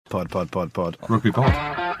Pod. Rugby pod.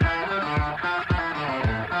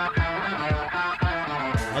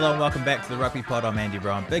 Hello and welcome back to the Rugby Pod. I'm Andy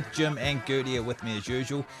Brown. Big Jim and Gertie are with me as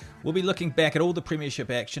usual. We'll be looking back at all the Premiership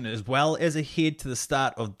action as well as ahead to the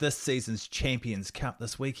start of this season's Champions Cup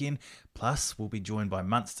this weekend. Plus, we'll be joined by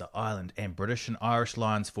Munster, Ireland and British and Irish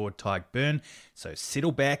Lions forward Tadhg Beirne. So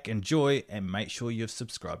settle back, enjoy, and make sure you've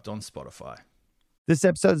subscribed on Spotify. This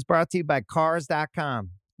episode is brought to you by Cars.com.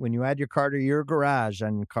 When you add your car to your garage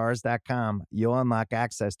on Cars.com, you'll unlock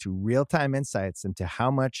access to real-time insights into how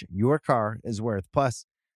much your car is worth. Plus,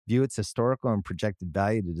 view its historical and projected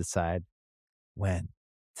value to decide when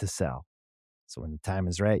to sell. So when the time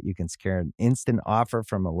is right, you can secure an instant offer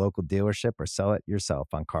from a local dealership or sell it yourself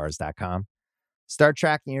on Cars.com. Start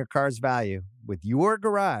tracking your car's value with your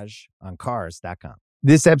garage on Cars.com.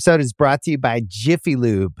 This episode is brought to you by Jiffy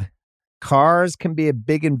Lube. Cars can be a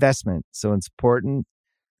big investment, so it's important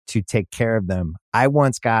to take care of them. I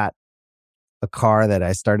once got a car that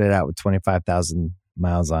I started out with 25,000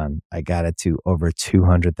 miles on. I got it to over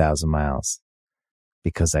 200,000 miles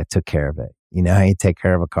because I took care of it. You know how you take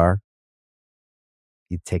care of a car?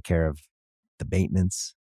 You take care of the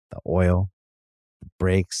maintenance, the oil, the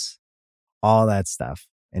brakes, all that stuff.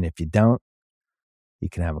 And if you don't, you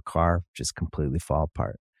can have a car just completely fall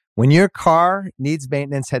apart. When your car needs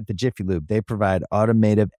maintenance, head to Jiffy Lube. They provide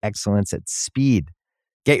automotive excellence at speed.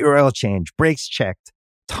 Get your oil change, brakes checked,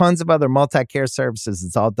 tons of other multi-care services.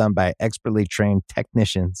 It's all done by expertly trained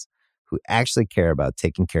technicians who actually care about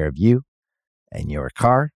taking care of you and your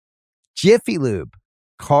car. Jiffy Lube,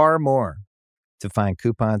 car more. To find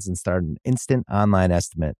coupons and start an instant online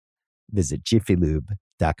estimate, visit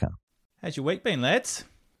jiffylube.com. How's your week been, lads?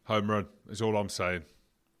 Home run is all I'm saying.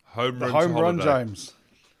 Home The run home to run, holiday. James.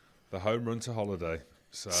 The home run to holiday.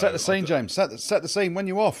 So Set the scene, James. Set the scene. When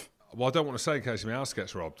you off? Well, I don't want to say in case my house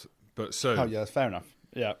gets robbed, but soon. Oh, yeah, fair enough.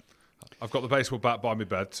 Yeah. I've got the baseball bat by my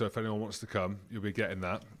bed, so if anyone wants to come, you'll be getting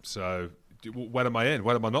that. So when am I in?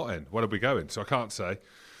 When am I not in? When are we going? So I can't say.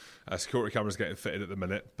 Security cameras getting fitted at the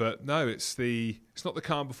minute, but no, it's not the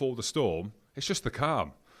calm before the storm. It's just the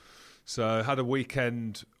calm. So I had a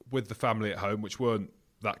weekend with the family at home, which weren't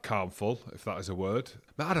that calmful, if that is a word.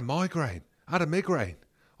 But I had a migraine. I had a migraine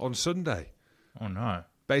on Sunday. Oh, no.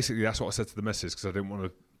 Basically, that's what I said to the missus because I didn't want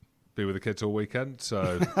to be with the kids all weekend,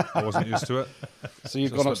 so I wasn't used to it. So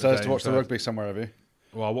you've So I gone spent the upstairs day to watch the in bed. rugby somewhere, have you?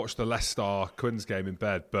 Well, I watched the Leicester Quins game in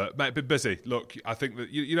bed, but mate, been busy. Look, I think that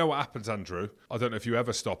you know what happens, Andrew. I don't know if you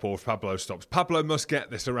ever stop or if Pablo stops. Pablo must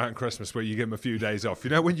get this around Christmas where you give him a few days off. You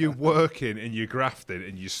know when you're working and you're grafting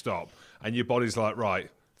and you stop and your body's like, right,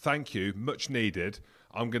 thank you, much needed.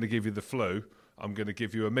 I'm going to give you the flu. I'm going to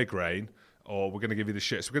give you a migraine, or we're going to give you the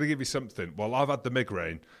shits. We're going to give you something. Well, I've had the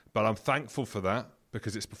migraine, but I'm thankful for that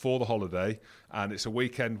because it's before the holiday and it's a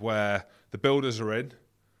weekend where the builders are in.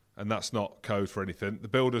 And that's not code for anything. The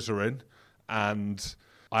builders are in, and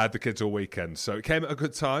I had the kids all weekend. So it came at a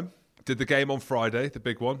good time. Did the game on Friday, the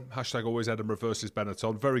big one. Hashtag always Edinburgh versus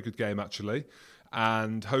Benetton. Very good game, actually.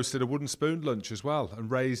 And hosted a wooden spoon lunch as well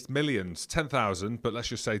and raised millions. 10,000, but let's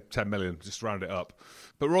just say 10 million, just round it up.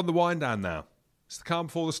 But we're on the wind down now. It's the calm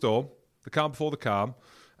before the storm, the calm before the calm.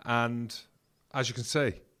 And as you can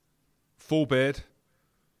see, full beard.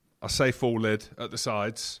 I say full lid at the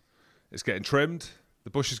sides. It's getting trimmed. The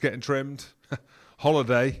bush is getting trimmed.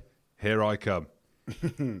 Holiday, here I come.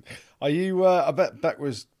 Are you? I bet Beck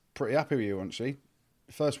was pretty happy with you, wasn't she?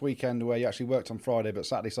 First weekend where you actually worked on Friday, but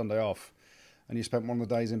Saturday, Sunday off, and you spent one of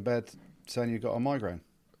the days in bed saying you got a migraine.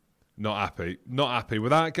 Not happy.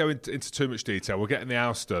 Without going into too much detail, we're getting the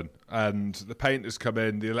house done, and the painters come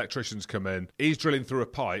in, the electricians come in. He's drilling through a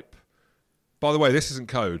pipe. By the way, this isn't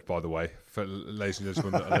code, by the way, for ladies and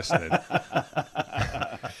gentlemen that are listening.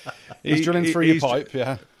 He's drilling through your pipe,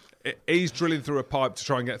 yeah. He's drilling through a pipe to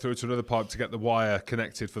try and get through to another pipe to get the wire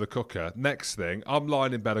connected for the cooker. Next thing, I'm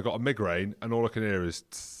lying in bed, I've got a migraine, and all I can hear is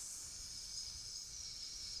tss.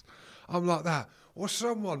 I'm like that. Well,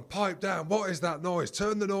 someone pipe down. What is that noise?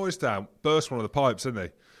 Turn the noise down. Burst one of the pipes, isn't he?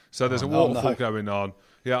 So there's a waterfall going on.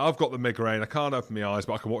 Yeah, I've got the migraine. I can't open my eyes,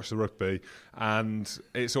 but I can watch the rugby, and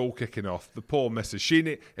it's all kicking off. The poor missus.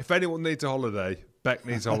 If anyone needs a holiday, Beck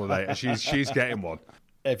needs a holiday, and she's getting one.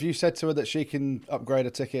 Have you said to her that she can upgrade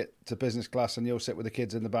a ticket to business class and you'll sit with the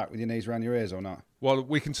kids in the back with your knees around your ears or not? Well,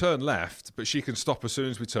 we can turn left, but she can stop as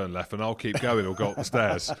soon as we turn left, and I'll keep going or go up the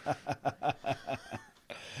stairs.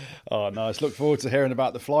 Oh, nice. Look forward to hearing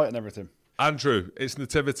about the flight and everything. Andrew, it's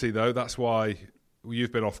nativity, though. That's why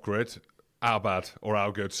you've been off-grid. How bad or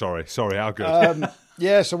how good? Sorry, how good?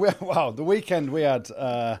 Yeah, so the weekend we had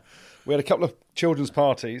a couple of children's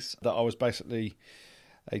parties that I was basically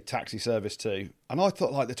a taxi service too. And I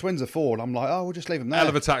thought, like, the twins are forward. I'm like, oh, we'll just leave them there. Hell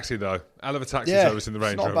of a taxi, though. Hell of a taxi service in the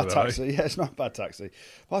Range Rover. It's not a bad taxi. Yeah, it's not a bad taxi.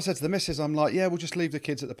 But I said to the missus, I'm like, yeah, we'll just leave the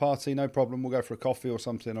kids at the party, no problem. We'll go for a coffee or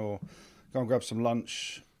something, or go and grab some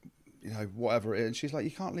lunch, whatever it is. And she's like,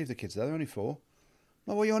 you can't leave the kids there. They're only 4.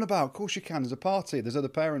 Like, what are you on about? Of course you can. There's a party. There's other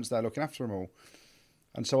parents there looking after them all.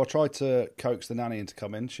 And so I tried to coax the nanny in to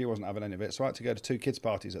come in. She wasn't having any of it. So I had to go to 2 kids'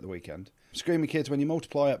 parties at the weekend. Screaming kids, when you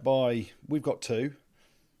multiply it by, we've got 2.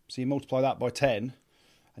 So you multiply that by 10,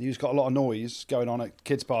 and you've just got a lot of noise going on at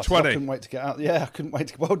kids' parties. 20. I couldn't wait to get out. Yeah, I couldn't wait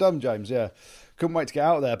to. Well done, James. Yeah, couldn't wait to get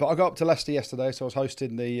out there. But I got up to Leicester yesterday, so I was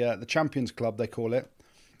hosting the Champions Club, they call it.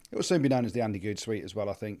 It will soon be known as the Andy Good Suite as well,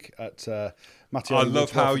 I think, at Matthew. I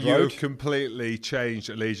love how you've completely changed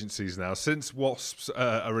allegiances now. Since Wasps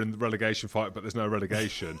are in the relegation fight, but there's no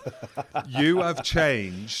relegation, you have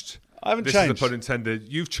changed. I haven't this changed. Is a pun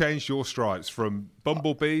intended. You've changed your stripes from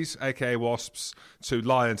bumblebees, a.k.a. wasps, to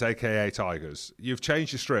lions, a.k.a. tigers. You've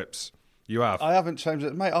changed your strips. You have. I haven't changed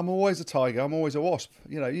it. Mate, I'm always a tiger. I'm always a wasp.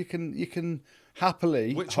 You can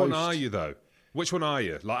happily Which host. one are you, though? Which one are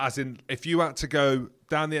you? Like, as in, if you had to go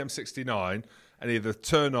down the M69 and either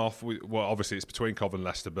turn off, well, obviously it's between Cov and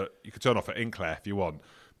Leicester, but you could turn off at Inclare if you want.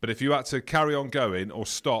 But if you had to carry on going or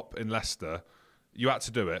stop in Leicester, you had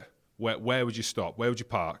to do it. Where would you stop? Where would you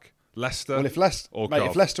park? Leicester? Well, if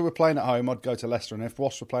Leicester were playing at home, I'd go to Leicester, and if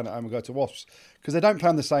Wasps were playing at home, I'd go to Wasps, because they don't play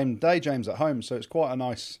on the same day, James, at home. So it's quite a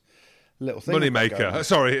nice little thing. Moneymaker.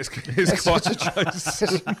 Sorry, it's quite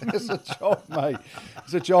it's a job, mate.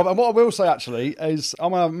 It's a job. And what I will say, actually, is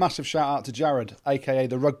I'm going to have a massive shout out to Jared, a.k.a.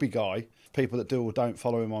 the rugby guy. People that do or don't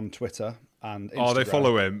follow him on Twitter and Instagram. Oh, they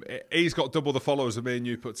follow him. He's got double the followers of me and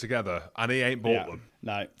you put together, and he ain't bought them.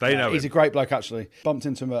 No. They know he's him. a great bloke, actually. Bumped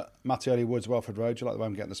into him at Mattioli Woods, Welford Road. Do you like the way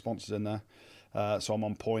I'm getting the sponsors in there? So I'm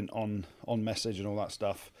on point on message and all that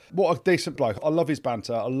stuff. What a decent bloke. I love his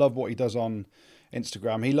banter. I love what he does on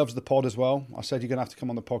Instagram. He loves the pod as well. I said, you're going to have to come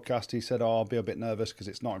on the podcast. He said, I'll be a bit nervous because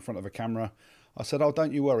it's not in front of a camera. I said, oh,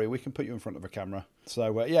 don't you worry. We can put you in front of a camera.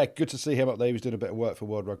 So, good to see him up there. He was doing a bit of work for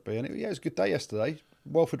World Rugby. And it was a good day yesterday.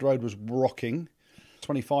 Welford Road was rocking.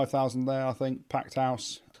 25,000 there, I think, packed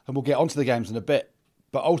house. And we'll get onto the games in a bit.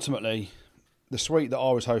 But ultimately, the suite that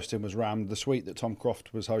I was hosting was rammed. The suite that Tom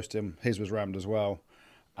Croft was hosting, his was rammed as well.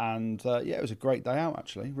 And, it was a great day out,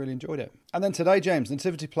 actually. Really enjoyed it. And then today, James,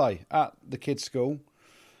 nativity play at the kids' school.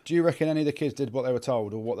 Do you reckon any of the kids did what they were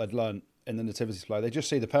told or what they'd learnt in the nativity play? They just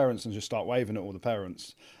see the parents and just start waving at all the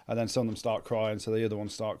parents. And then some of them start crying, so the other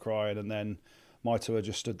ones start crying. And then my two are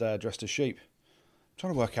just stood there dressed as sheep. I'm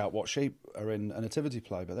trying to work out what sheep are in a nativity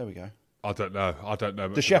play, but there we go. I don't know.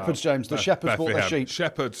 Much the shepherds, James. The shepherds bought their sheep.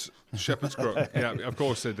 Shepherds crook. Yeah, of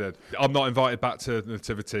course they did. I'm not invited back to the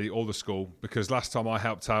nativity or the school because last time I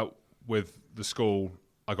helped out with the school,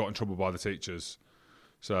 I got in trouble by the teachers.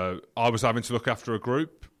 So I was having to look after a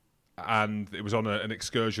group, and it was on an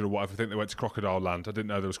excursion or whatever. I think they went to Crocodile Land. I didn't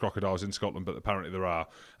know there was crocodiles in Scotland, but apparently there are.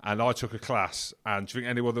 And I took a class, and do you think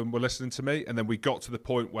any of them were listening to me? And then we got to the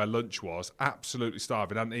point where lunch was, absolutely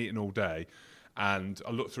starving, hadn't eaten all day. And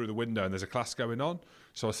I looked through the window and there's a class going on.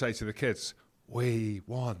 So I say to the kids, we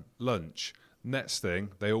want lunch. Next thing,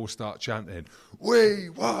 they all start chanting, we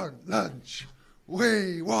want lunch.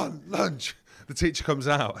 We want lunch. The teacher comes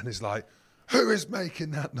out and is like, who is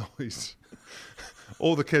making that noise?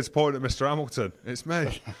 All the kids point at Mr. Hamilton. It's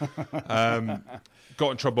me.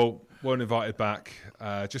 Got in trouble, weren't invited back.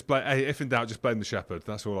 If in doubt, just blame the shepherd.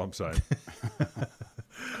 That's all I'm saying.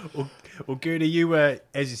 Well, Gertie, you were,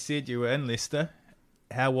 as you said, you were in Leicester.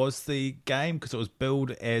 How was the game? Because it was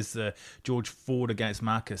billed as George Ford against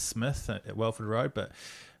Marcus Smith at Welford Road, but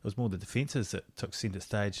it was more the defences that took centre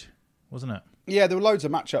stage, wasn't it? Yeah, there were loads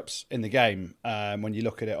of matchups in the game. When you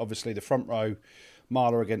look at it, obviously the front row,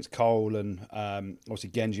 Marler against Cole, and obviously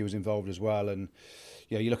Genji was involved as well. And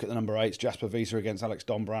you look at the number 8s, Jasper Visa against Alex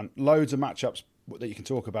Dombrandt. Loads of matchups that you can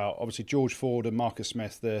talk about. Obviously George Ford and Marcus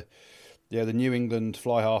Smith, the New England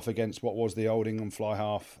fly half against what was the Old England fly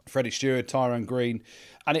half. Freddie Stewart, Tyrone Green.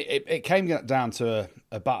 And it came down to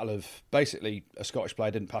a battle of basically a Scottish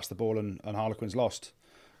player didn't pass the ball and Harlequins lost.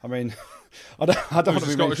 I mean, I don't want to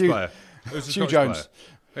be Scottish player. Who's the Scottish Jones.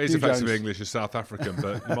 Player? He's effectively English as South African,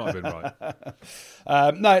 but you might have been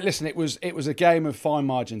right. No, listen, it was a game of fine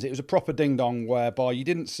margins. It was a proper ding-dong whereby you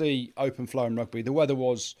didn't see open flow in rugby. The weather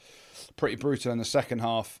was pretty brutal in the second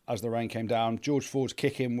half as the rain came down. George Ford's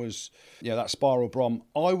kick-in was that spiral bomb.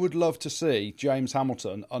 I would love to see James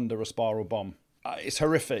Hamilton under a spiral bomb. It's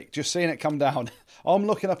horrific, just seeing it come down. I'm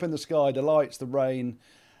looking up in the sky, the lights, the rain,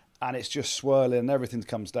 and it's just swirling and everything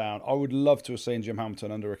comes down. I would love to have seen Jim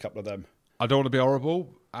Hamilton under a couple of them. I don't want to be horrible,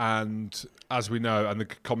 and as we know, and the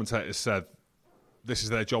commentators said, this is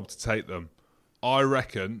their job to take them. I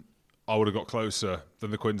reckon I would have got closer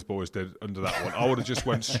than the Quins boys did under that one. I would have just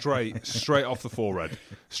went straight off the forehead.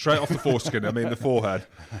 Straight off the foreskin, the forehead.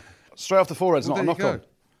 Straight off the forehead's not a knock-on.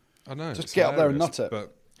 I know. Just get up there and nut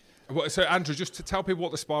it. So, Andrew, just to tell people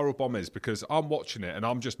what the spiral bomb is, because I'm watching it and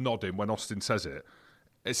I'm just nodding when Austin says it.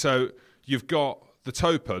 So you've got the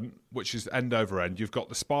toe punt, which is end over end. You've got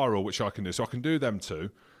the spiral, which I can do. So I can do them two.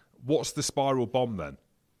 What's the spiral bomb then?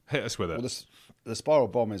 Hit us with it. Well, the spiral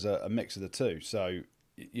bomb is a mix of the two. So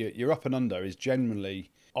your up and under is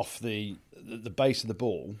generally off the base of the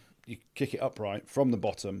ball. You kick it upright from the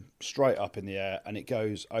bottom, straight up in the air, and it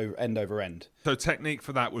goes end over end. So technique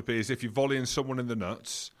for that would be as if you're volleying someone in the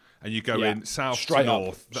nuts and you go in south straight to up,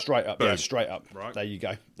 north. Straight up, boom. yeah, straight up. Right. There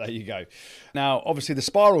you go. Now, obviously, the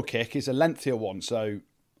spiral kick is a lengthier one, so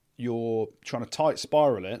you're trying to tight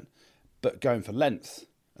spiral it, but going for length.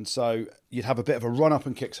 And so you'd have a bit of a run up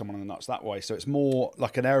and kick someone in the nuts that way. So it's more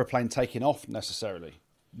like an aeroplane taking off necessarily.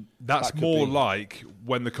 That's more like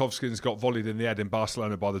when the Kovskins got volleyed in the head in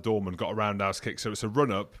Barcelona by the doorman, got a roundhouse kick. So it's a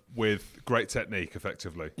run-up with great technique,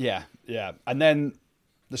 effectively. Yeah. And then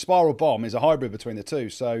the spiral bomb is a hybrid between the two.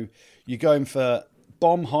 So you're going for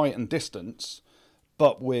bomb height and distance,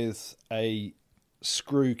 but with a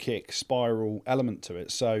screw kick spiral element to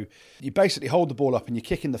it. So you basically hold the ball up and you're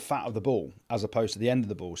kicking the fat of the ball as opposed to the end of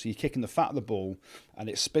the ball. So you're kicking the fat of the ball and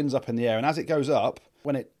it spins up in the air. And as it goes up,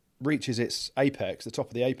 when it reaches its apex, the top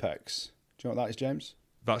of the apex. Do you know what that is, James?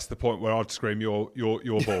 That's the point where I'd scream your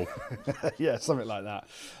ball. Yeah, something like that.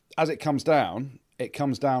 As it comes down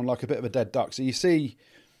like a bit of a dead duck. So you see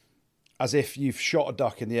as if you've shot a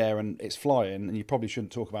duck in the air and it's flying, and you probably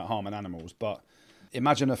shouldn't talk about harming animals, but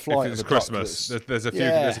imagine a flight if it's of a Christmas, duck. there's a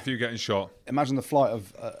few getting shot. Imagine the flight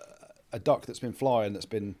of a duck that's been flying,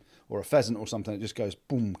 or a pheasant or something. It just goes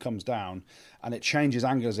boom, comes down, and it changes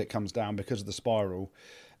angle as it comes down because of the spiral.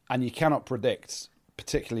 And you cannot predict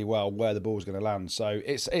particularly well where the ball's going to land. So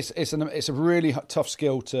it's a really tough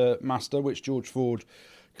skill to master, which George Ford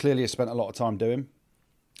clearly has spent a lot of time doing.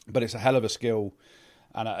 But it's a hell of a skill,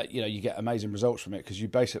 and you get amazing results from it because you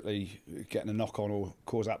basically getting a knock on or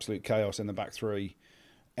cause absolute chaos in the back three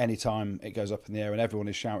anytime it goes up in the air, and everyone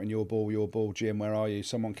is shouting your ball, Jim, where are you?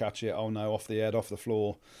 Someone catch it? Oh no, off the head, off the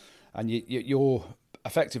floor, and you're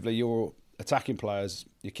effectively your attacking players,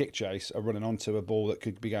 your kick chase, are running onto a ball that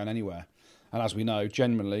could be going anywhere. And as we know,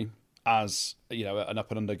 generally, as an up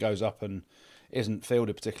and under goes up and isn't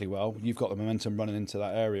fielded particularly well, you've got the momentum running into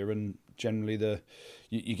that area, and generally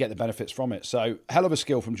you get the benefits from it. So, hell of a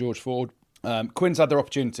skill from George Ford. Quins had their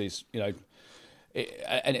opportunities, and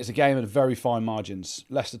it's a game at very fine margins.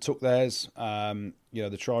 Leicester took theirs.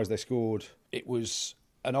 The tries they scored, it was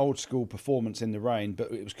an old school performance in the rain,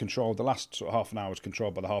 but it was controlled. The last sort of half an hour was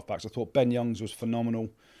controlled by the halfbacks. I thought Ben Youngs was phenomenal,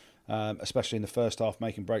 especially in the first half,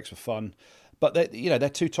 making breaks for fun. But they're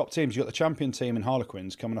two top teams. You've got the champion team in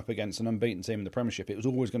Harlequins coming up against an unbeaten team in the Premiership. It was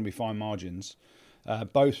always going to be fine margins.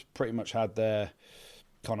 Both pretty much had their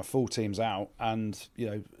kind of full teams out, and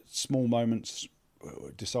small moments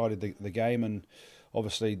decided the game. And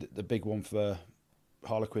obviously the big one for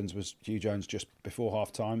Harlequins was Hugh Jones just before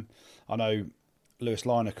half time. I know Lewis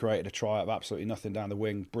Liner created a try out of absolutely nothing down the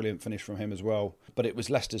wing. Brilliant finish from him as well. But it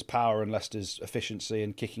was Leicester's power and Leicester's efficiency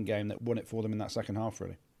and kicking game that won it for them in that second half,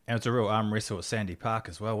 really. And it's a real arm wrestle at Sandy Park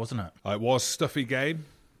as well, wasn't it? It was stuffy game.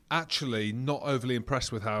 Actually, not overly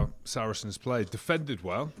impressed with how Saracens played. Defended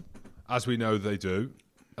well, as we know they do.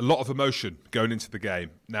 A lot of emotion going into the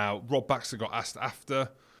game. Now, Rob Baxter got asked after.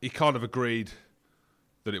 He kind of agreed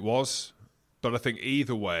that it was. But I think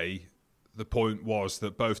either way, the point was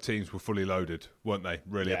that both teams were fully loaded, weren't they?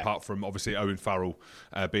 Really, apart from obviously Owen Farrell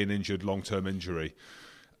being injured, long-term injury.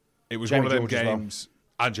 It was Jamie one of them George games,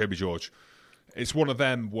 and Jamie George. It's one of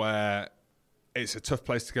them where it's a tough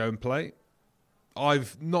place to go and play.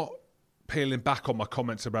 I've not peeling back on my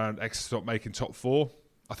comments around Exeter not making top four.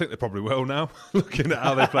 I think they probably will now, looking at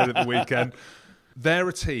how they played at the weekend. They're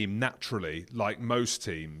a team, naturally, like most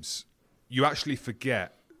teams, you actually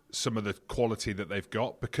forget some of the quality that they've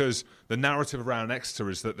got, because the narrative around Exeter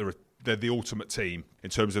is that they're the ultimate team in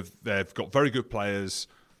terms of they've got very good players,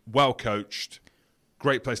 well coached,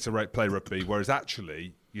 great place to play rugby, whereas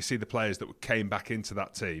actually you see the players that came back into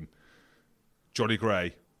that team. Johnny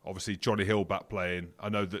Gray, obviously Johnny Hill back playing. I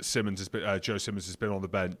know that Joe Simmons has been on the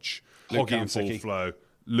bench. Hoggy in full flow.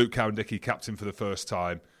 Luke Cowan-Dickey captain for the first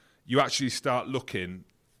time. You actually start looking,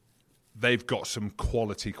 they've got some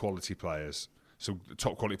quality players. Some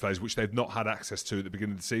top quality players, which they've not had access to at the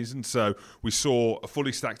beginning of the season. So we saw a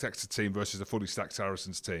fully stacked Exeter team versus a fully stacked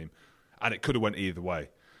Saracens team. And it could have went either way.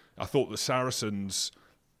 I thought the Saracens,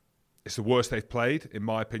 It's the worst they've played, in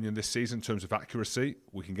my opinion, this season in terms of accuracy.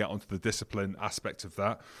 We can get onto the discipline aspect of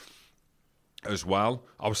that as well.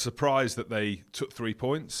 I was surprised that they took 3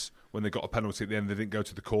 points when they got a penalty at the end. They didn't go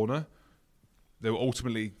to the corner. They were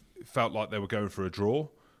ultimately felt like they were going for a draw.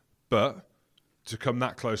 But to come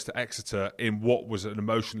that close to Exeter in what was an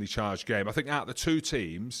emotionally charged game, I think out of the two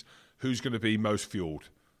teams, who's going to be most fueled?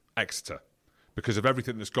 Exeter. Because of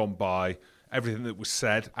everything that's gone by, everything that was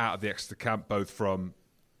said out of the Exeter camp, both from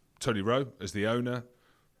Tony Rowe as the owner,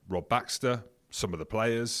 Rob Baxter, some of the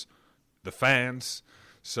players, the fans.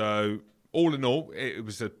 So all in all, it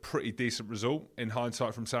was a pretty decent result in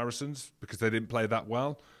hindsight from Saracens because they didn't play that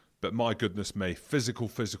well. But my goodness me, physical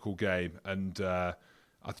game. And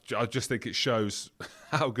I just think it shows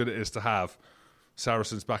how good it is to have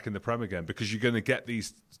Saracens back in the Prem again, because you're going to get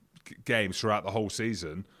these games throughout the whole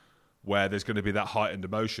season where there's going to be that heightened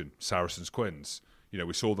emotion, Saracens-Quins.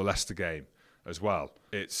 We saw the Leicester game as well.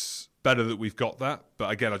 It's better that we've got that.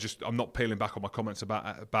 But again, I'm not peeling back on my comments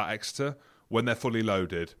about Exeter. When they're fully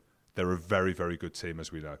loaded, they're a very, very good team,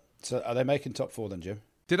 as we know. So are they making top 4 then, Jim?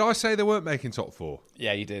 Did I say they weren't making top 4?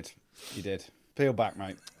 Yeah, you did. You did. Peel back,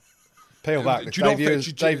 mate. Peel back. Dave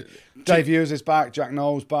Hughes is back. Jack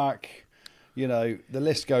Knowles back. The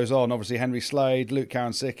list goes on. Obviously, Henry Slade, Luke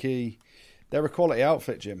Cowan-Sickie. They're a quality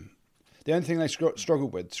outfit, Jim. The only thing they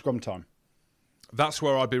struggled with, scrum time. That's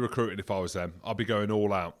where I'd be recruiting if I was them. I'd be going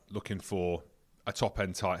all out looking for a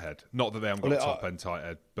top-end tight head. Not that they haven't got a top-end tight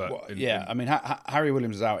head, but... Harry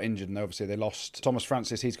Williams is out injured, and obviously they lost Thomas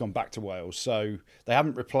Francis. He's gone back to Wales. So they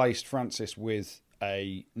haven't replaced Francis with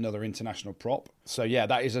another international prop. So, yeah,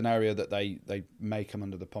 that is an area that they may come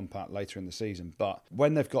under the pump at later in the season. But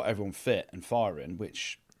when they've got everyone fit and firing,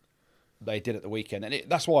 which they did at the weekend, and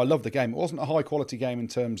that's why I love the game. It wasn't a high-quality game in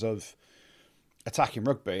terms of attacking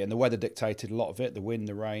rugby, and the weather dictated a lot of it, the wind,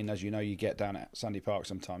 the rain, as you know, you get down at Sandy Park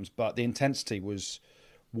sometimes, but the intensity was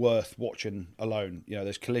worth watching alone.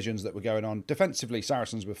 There's collisions that were going on. Defensively,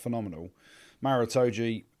 Saracens were phenomenal. Maro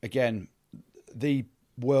Itoje, again, the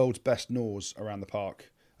world's best nose around the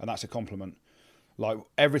park, and that's a compliment. Like,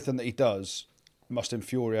 everything that he does must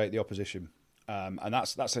infuriate the opposition. And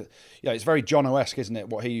that's it's very Jono-esque, isn't it,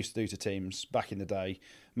 what he used to do to teams back in the day.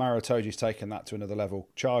 Maro Itoje's taken that to another level.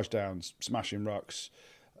 Charge downs, smashing rucks,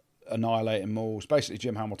 annihilating mauls. Basically,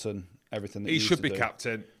 Jim Hamilton, everything that he should be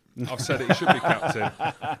captain. I've said it, he should be captain.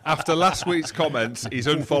 After last week's comments, he's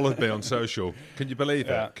unfollowed me on social. Can you believe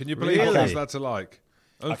it? Can you believe what those lads are like?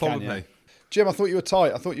 Unfollowed me. Jim, I thought you were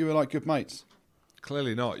tight. I thought you were like good mates.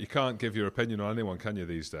 Clearly not. You can't give your opinion on anyone, can you,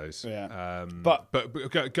 these days? Yeah. But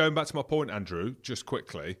going back to my point, Andrew, just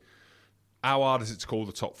quickly, how hard is it to call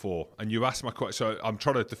the top 4? And you asked my question, so I'm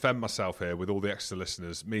trying to defend myself here with all the extra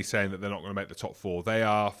listeners, me saying that they're not going to make the top 4. They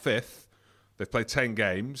are 5th. They've played 10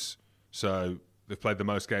 games, so they've played the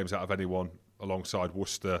most games out of anyone alongside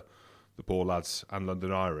Worcester, the Ball Lads and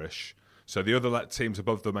London Irish. So the other teams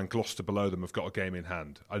above them and Gloucester below them have got a game in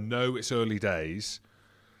hand. I know it's early days.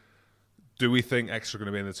 Do we think Exeter are going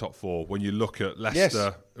to be in the top 4? When you look at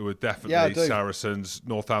Leicester, who are definitely Saracens,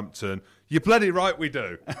 Northampton, you're bloody right we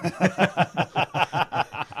do.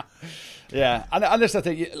 Yeah, and just I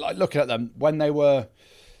think, like, looking at them, when they were,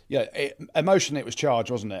 emotionally it was charged,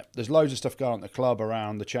 wasn't it? There's loads of stuff going on at the club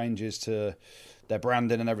around the changes to their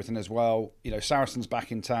branding and everything as well. Saracens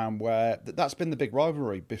back in town, where that's been the big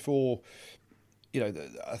rivalry before. I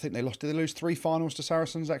think they lost. Did they lose 3 finals to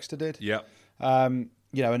Saracens? Exeter did. Yeah.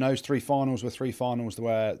 And those 3 finals were 3 finals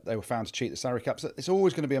where they were found to cheat the Sarri Cups. It's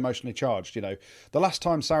always going to be emotionally charged. The last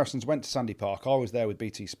time Saracens went to Sandy Park, I was there with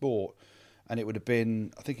BT Sport, and it would have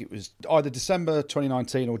been, I think it was either December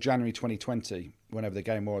 2019 or January 2020, whenever the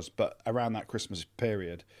game was, but around that Christmas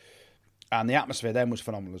period. And the atmosphere then was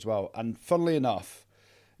phenomenal as well. And funnily enough,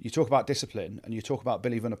 you talk about discipline and you talk about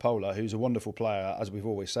Billy Vunipola, who's a wonderful player, as we've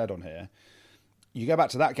always said on here. You go back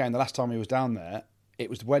to that game, the last time he was down there, it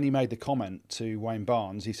was when he made the comment to Wayne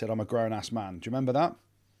Barnes. He said, "I'm a grown-ass man." Do you remember that?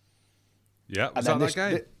 Yeah, was that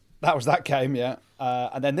game? That was that game, yeah.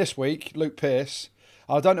 And then this week, Luke Pearce.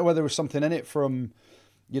 I don't know whether there was something in it from,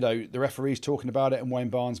 the referees talking about it, and Wayne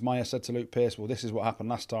Barnes may have said to Luke Pearce, "Well, this is what happened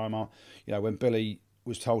last time." When Billy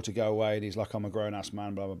was told to go away, and he's like, "I'm a grown-ass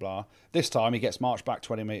man," blah, blah, blah. This time, he gets marched back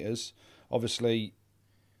 20 metres. Obviously,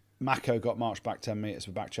 Mako got marched back 10 metres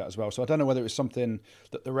for back chat as well. So I don't know whether it was something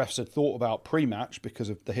that the refs had thought about pre-match because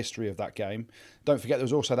of the history of that game. Don't forget there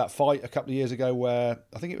was also that fight a couple of years ago where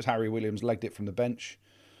I think it was Harry Williams legged it from the bench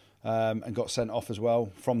and got sent off as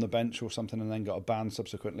well from the bench or something, and then got a ban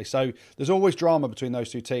subsequently. So there's always drama between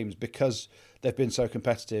those two teams because they've been so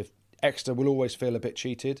competitive. Exeter will always feel a bit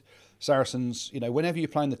cheated. Saracens, whenever you're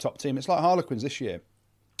playing the top team, it's like Harlequins this year.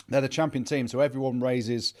 They're the champion team, so everyone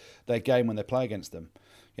raises their game when they play against them.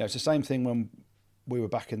 It's the same thing when we were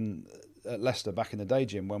back at Leicester back in the day,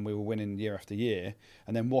 Jim, when we were winning year after year,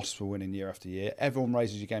 and then Wasps were winning year after year. Everyone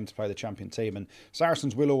raises your game to play the champion team, and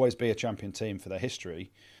Saracens will always be a champion team for their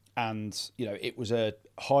history. And it was a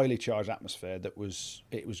highly charged atmosphere it was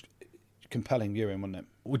compelling viewing, wasn't it?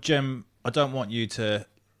 Well, Jim, I don't want you to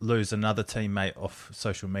lose another teammate off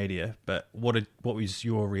social media, but what was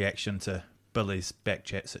your reaction to Billy's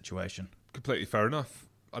backchat situation? Completely fair enough.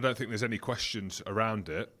 I don't think there's any questions around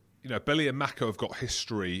it. Billy and Mako have got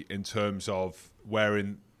history in terms of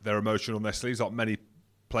wearing their emotion on their sleeves, like many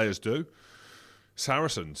players do.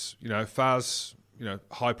 Saracens, Faz,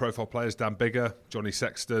 high-profile players, Dan Bigger, Johnny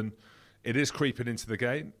Sexton. It is creeping into the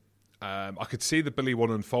game. I could see the Billy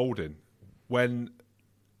one unfolding when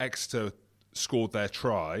Exeter scored their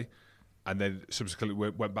try and then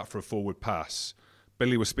subsequently went back for a forward pass.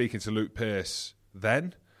 Billy was speaking to Luke Pearce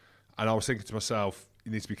then, and I was thinking to myself,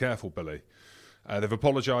 you need to be careful, Billy. They've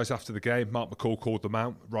apologised after the game. Mark McCall called them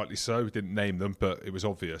out, rightly so. He didn't name them, but it was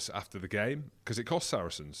obvious after the game because it cost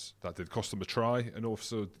Saracens. That did cost them a try, and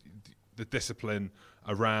also the discipline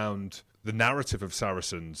around the narrative of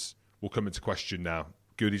Saracens will come into question now.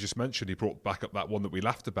 Goody just mentioned he brought back up that one that we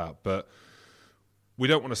laughed about, but we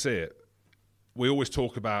don't want to see it. We always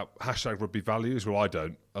talk about hashtag rugby values. Well, I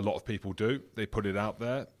don't. A lot of people do. They put it out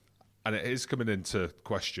there, and it is coming into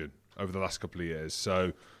question over the last couple of years.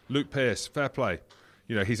 So Luke Pearce, fair play.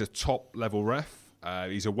 He's a top-level ref.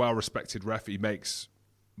 He's a well-respected ref. He makes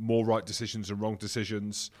more right decisions than wrong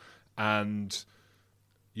decisions. And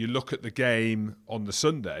you look at the game on the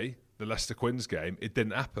Sunday, the Leicester Quins game, it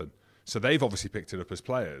didn't happen. So they've obviously picked it up as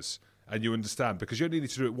players. And you understand, because you only need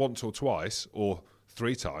to do it once or twice or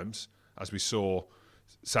 3 times, as we saw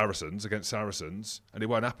Saracens against Saracens, and it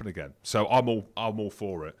won't happen again. So I'm all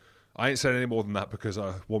for it. I ain't saying any more than that because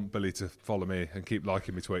I want Billy to follow me and keep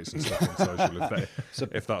liking me tweets and stuff on social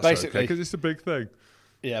if that's okay, because it's a big thing.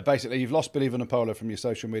 Yeah, basically you've lost Billy Vanapola from your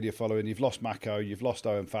social media following, you've lost Mako, you've lost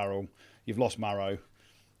Owen Farrell, you've lost Marrow.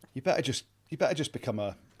 You better just become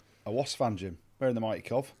a Wasps fan, Jim. Wearing the mighty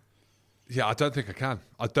Cov. Yeah, I don't think I can.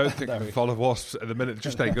 I don't think I can follow Wasps at the minute. It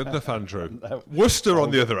just ain't good enough, Andrew. Worcester, on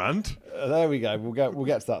the other hand. There we go. We'll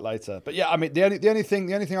get to that later. But yeah, I mean, the only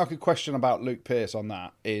thing I could question about Luke Pearce on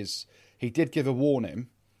that is he did give a warning.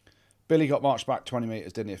 Billy got marched back 20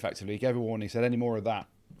 metres, didn't he? Effectively, he gave a warning. He said any more of that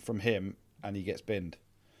from him, and he gets binned,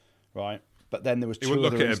 right? But then there was 2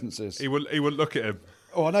 other instances. He wouldn't look at him.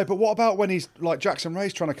 Oh, I know, but what about when he's like Jackson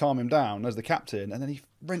Ray's trying to calm him down as the captain, and then he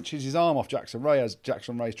wrenches his arm off Jackson Ray as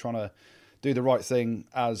Jackson Ray's trying to do the right thing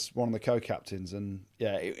as one of the co-captains, and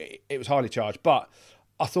yeah, it was highly charged. But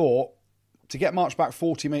I thought to get marched back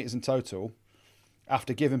 40 metres in total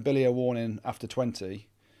after giving Billy a warning after 20,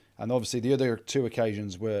 and obviously the other 2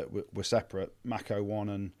 occasions were separate. Mako one,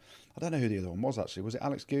 and I don't know who the other one was actually. Was it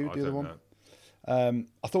Alex Good, the other one?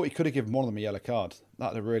 I thought he could have given one of them a yellow card. That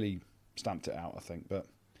would have really stamped it out, I think. But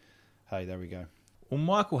hey, there we go. Well,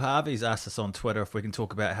 Michael Harvey's asked us on Twitter if we can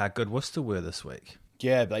talk about how good Worcester were this week.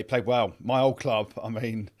 Yeah, they played well. My old club, I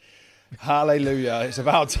mean, hallelujah, it's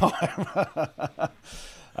about time.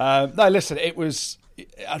 No, listen, it was,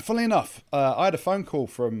 and funnily enough, I had a phone call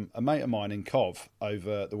from a mate of mine in Cov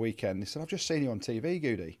over the weekend. He said, I've just seen you on TV,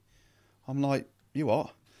 Goody. I'm like, you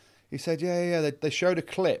what? He said, yeah. They showed a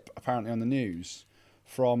clip, apparently, on the news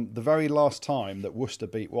from the very last time that Worcester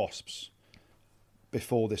beat Wasps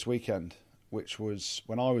before this weekend, which was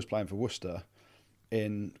when I was playing for Worcester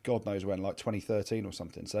in God knows when, like 2013 or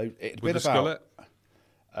something. So it'd been about...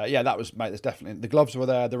 Yeah, that was, mate, there's definitely... The gloves were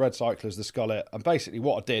there, the red cyclers, the skullet. And basically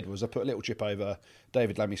what I did was I put a little chip over,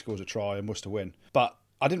 David Lemmy scores a try and Worcester win. But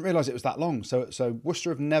I didn't realise it was that long. So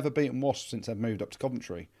Worcester have never beaten Wasps since they've moved up to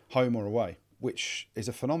Coventry, home or away, which is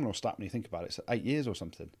a phenomenal stat when you think about it. It's 8 years or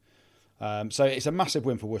something. So it's a massive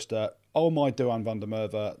win for Worcester. Oh my Duan van der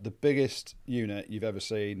Merwe, the biggest unit you've ever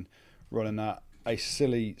seen running at a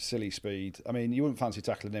silly, silly speed. I mean, you wouldn't fancy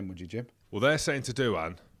tackling him, would you, Jim? Well, they're saying to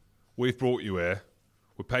Duan, we've brought you here.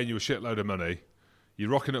 We're paying you a shitload of money. You're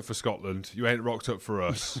rocking up for Scotland. You ain't rocked up for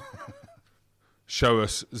us. Show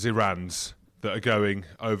us Zirans that are going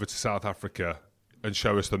over to South Africa and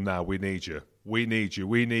show us them now. We need you. We need you.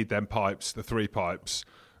 We need them pipes, the 3 pipes,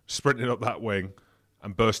 sprinting up that wing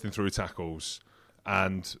and bursting through tackles.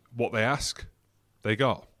 And what they ask, they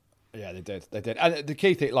got. Yeah, they did. And the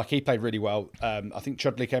key thing, like, he played really well. I think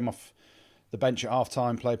Chudley came off the bench at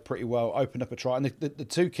half-time played pretty well, opened up a try. And the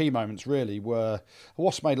two key moments really were,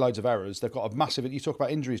 Wasps made loads of errors. They've got a massive... You talk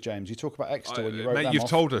about injuries, James. You talk about Exeter when you wrote them you've off.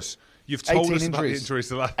 told us. You've told us about the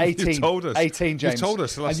injuries. 18, you've told us. 18, James. You've told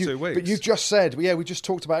us the last 2 weeks. But you've just said, we just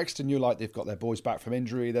talked about Exeter and you're like, they've got their boys back from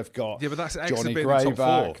injury. They've got but that's Exeter Johnny being Gray in the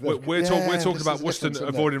top back. 4. We're talking about Worcester difference,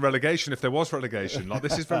 avoiding relegation if there was relegation. Like,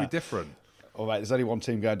 this is very different. All right, there's only one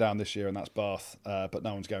team going down this year, and that's Bath, but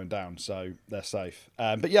no one's going down, so they're safe.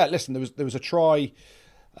 But yeah, listen, there was a try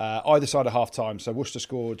either side of half-time. So Worcester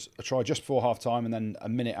scored a try just before half-time and then a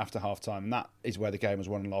minute after half-time, and that is where the game was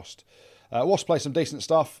won and lost. Wasps play some decent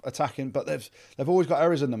stuff attacking, but they've always got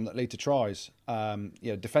errors in them that lead to tries.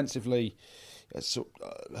 Defensively,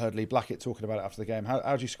 heard Lee Blackett talking about it after the game.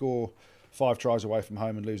 How do you score 5 tries away from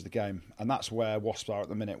home and lose the game? And that's where Wasps are at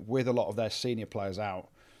the minute, with a lot of their senior players out.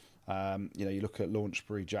 You look at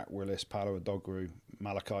Launchbury, Jack Willis, Paolo Adogru,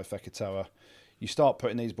 Malachi Fekitoa. You start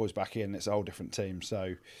putting these boys back in, it's a whole different team.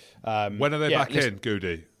 So when are they back in,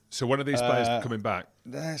 Goody? So when are these players coming back?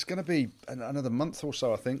 It's going to be another month or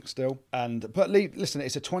so, I think, still. But Lee, listen,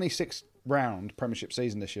 it's a 26-round Premiership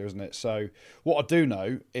season this year, isn't it? So what I do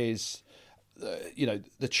know is,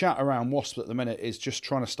 the chat around Wasps at the minute is just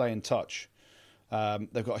trying to stay in touch.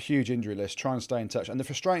 They've got a huge injury list, trying to stay in touch. And the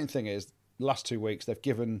frustrating thing is, the last 2 weeks, they've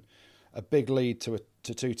given a big lead to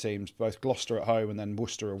two teams, both Gloucester at home and then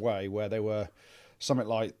Worcester away, where they were something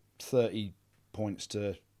like 30 points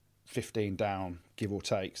to 15 down, give or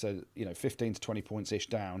take. So, 15 to 20 points-ish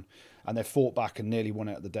down. And they've fought back and nearly won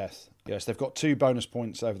it at the death. Yes, they've got 2 bonus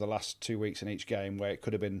points over the last 2 weeks in each game, where it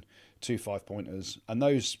could have been 2 5-pointers. And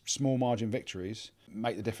those small margin victories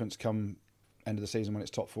make the difference come end of the season when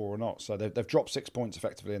it's top 4 or not. So they've dropped 6 points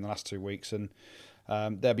effectively in the last 2 weeks, and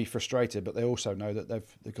they'll be frustrated, but they also know that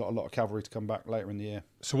they've got a lot of cavalry to come back later in the year.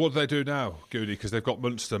 So what do they do now, Goody? Because they've got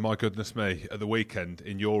Munster, my goodness me, at the weekend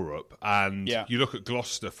in Europe. And you look at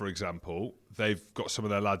Gloucester, for example, they've got some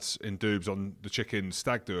of their lads in Doobs on the chicken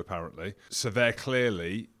stag do, apparently. So they're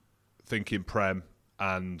clearly thinking Prem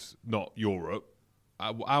and not Europe.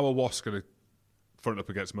 How are Wasps going to front up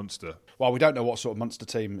against Munster? Well, we don't know what sort of Munster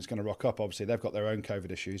team is going to rock up. Obviously, they've got their own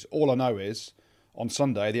COVID issues. All I know is, on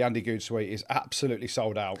Sunday, the Andy Good Suite is absolutely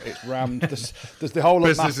sold out. It's rammed. There's the whole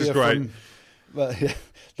business mafia is great.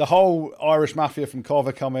 The whole Irish mafia from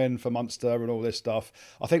Cova come in for Munster and all this stuff.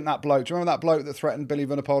 I think that bloke. Do you remember that bloke that threatened Billy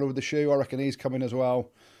Vunipola with the shoe? I reckon he's coming as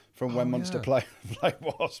well from when Munster play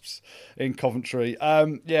Wasps in Coventry.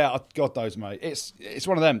 God knows, mate. It's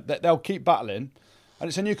one of them. They'll keep battling, and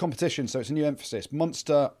it's a new competition, so it's a new emphasis.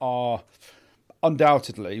 Munster are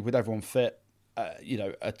undoubtedly, with everyone fit,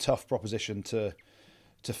 a tough proposition to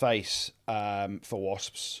face for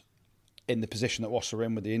Wasps in the position that Wasps are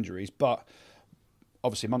in with the injuries. But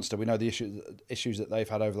obviously Munster, we know the issues that they've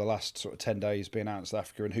had over the last sort of 10 days being out in South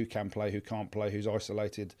Africa, and who can play, who can't play, who's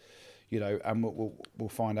isolated, and we'll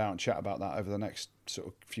find out and chat about that over the next sort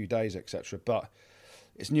of few days, etc. But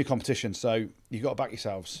it's a new competition, so you've got to back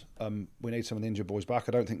yourselves. We need some of the injured boys back.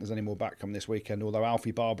 I don't think there's any more back coming this weekend, although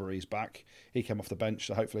Alfie Barbary's back. He came off the bench,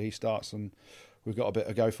 so hopefully he starts and we've got a bit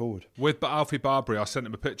of go forward. With Alfie Barbary, I sent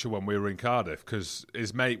him a picture when we were in Cardiff because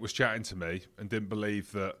his mate was chatting to me and didn't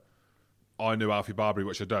believe that I knew Alfie Barbary,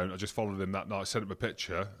 which I don't. I just followed him that night, sent him a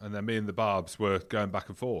picture, and then me and the Barbs were going back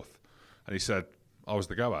and forth. And he said, I was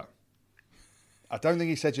the go-at. I don't think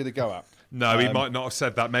he said you're the go-at. No, he might not have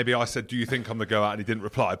said that. Maybe I said, do you think I'm the go-at? And he didn't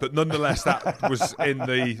reply. But nonetheless, that was in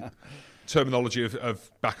the terminology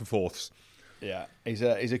of back and forths. Yeah, he's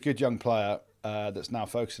a good young player that's now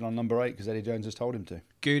focusing on number 8 because Eddie Jones has told him to.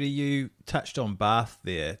 Goody, you touched on Bath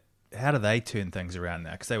there. How do they turn things around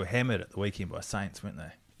now? Because they were hammered at the weekend by Saints, weren't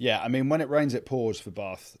they? Yeah, I mean, when it rains, it pours for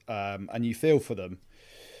Bath. And you feel for them.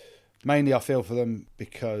 Mainly I feel for them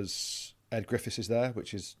because Ed Griffiths is there,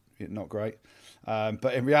 which is not great.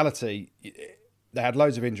 But in reality, they had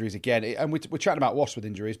loads of injuries again. And we're chatting about Wasps with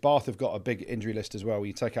injuries. Bath have got a big injury list as well, where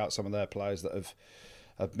you take out some of their players that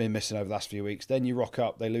have been missing over the last few weeks. Then you rock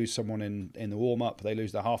up, they lose someone in the warm-up. They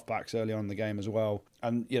lose their half-backs early on in the game as well.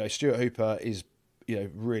 And, Stuart Hooper is,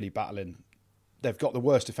 really battling. They've got the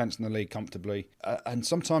worst defence in the league comfortably. And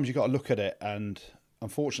sometimes you've got to look at it. And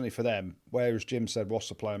unfortunately for them, whereas Jim said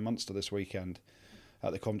Wasps are playing Munster this weekend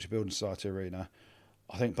at the Coventry Building Society Arena,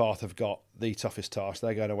 I think Bath have got the toughest task.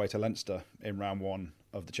 They're going away to Leinster in round 1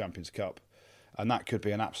 of the Champions Cup. And that could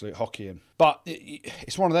be an absolute hockey-in. But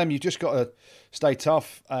it's one of them. You've just got to stay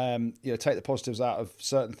tough. Take the positives out of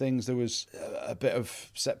certain things. There was a bit of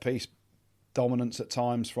set-piece dominance at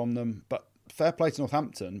times from them. But fair play to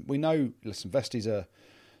Northampton. We know, listen, Vesti's a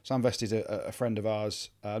Sam Vesti's a friend of ours.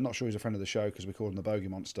 I'm not sure he's a friend of the show because we call him the Bogey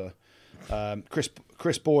Monster.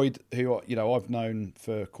 Chris Boyd, who I've known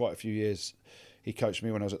for quite a few years. He coached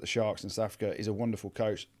me when I was at the Sharks in South Africa. He's a wonderful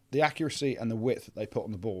coach. The accuracy and the width that they put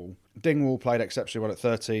on the ball. Dingwall played exceptionally well at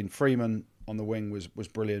 13. Freeman on the wing was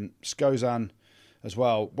brilliant. Skozan as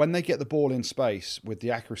well. When they get the ball in space with the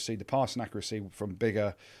accuracy, the passing accuracy from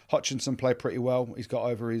bigger. Hutchinson played pretty well. He's got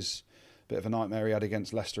over his bit of a nightmare he had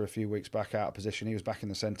against Leicester a few weeks back out of position. He was back in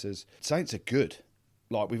the centres. Saints are good.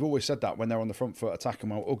 Like we've always said that when they're on the front foot attacking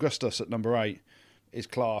well. Augustus at number 8 is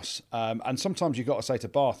class. And sometimes you've got to say to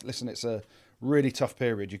Bath, listen, it's a really tough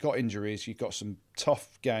period. You've got injuries. You've got some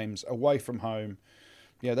tough games away from home.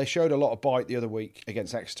 They showed a lot of bite the other week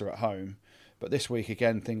against Exeter at home. But this week,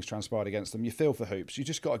 again, things transpired against them. You feel for Hoops. You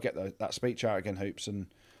just got to get that speech out again, Hoops, and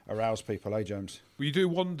arouse people, James? Well, you do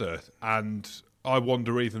wonder, and I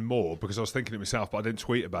wonder even more, because I was thinking it myself, but I didn't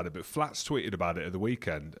tweet about it. But Flats tweeted about it at the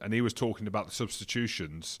weekend, and he was talking about the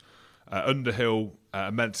substitutions. Underhill,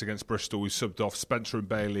 immense against Bristol, he subbed off. Spencer and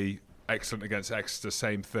Bailey, excellent against Exeter,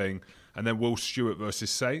 same thing. And then Will Stewart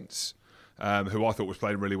versus Saints, who I thought was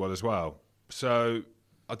playing really well as well. So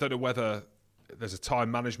I don't know whether there's a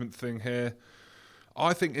time management thing here.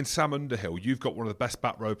 I think in Sam Underhill, you've got one of the best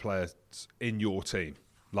back row players in your team.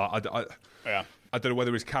 I don't know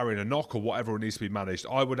whether he's carrying a knock or whatever needs to be managed.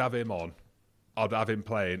 I would have him on. I'd have him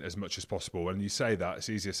playing as much as possible. And you say that, it's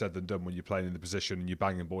easier said than done when you're playing in the position and you're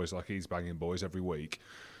banging boys like he's banging boys every week.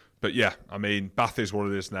 But yeah, I mean, Bath is what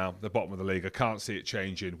it is now, the bottom of the league. I can't see it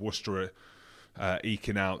changing. Worcester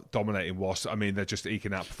eking out, dominating Wasps. I mean, they're just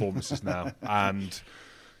eking out performances now. And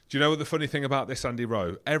do you know what the funny thing about this, Andy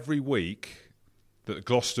Rowe? Every week that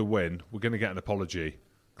Gloucester win, we're going to get an apology.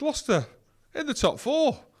 Gloucester in the top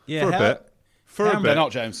 4 for a bit. They're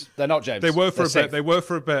not, James. They're not, James. They were for a bit. They were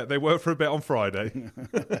for a bit. They were for a bit on Friday.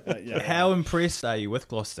 How impressed are you with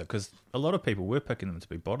Gloucester? Because a lot of people were picking them to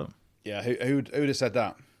be bottom. Yeah, who'd have said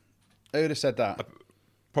that? Who'd have said that?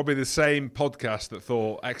 Probably the same podcast that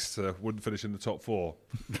thought Exeter wouldn't finish in the top 4.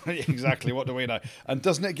 Exactly. What do we know? And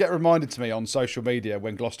doesn't it get reminded to me on social media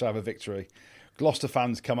when Gloucester have a victory? Gloucester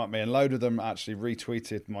fans come at me, and a load of them actually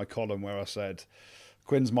retweeted my column where I said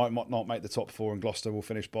Quins might not make the top 4 and Gloucester will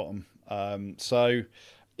finish bottom. So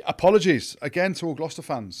apologies again to all Gloucester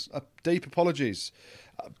fans. Deep apologies.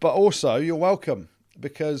 But also, you're welcome,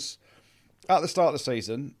 because at the start of the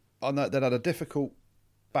season, I know they'd had a difficult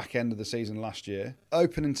back end of the season last year.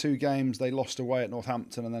 Opening 2 games, they lost away at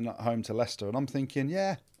Northampton and then at home to Leicester. And I'm thinking,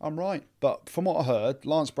 yeah, I'm right. But from what I heard,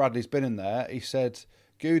 Lance Bradley's been in there. He said,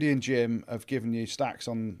 Goody and Jim have given you stacks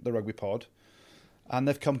on the rugby pod, and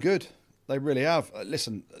they've come good. They really have.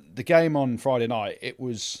 Listen, the game on Friday night, it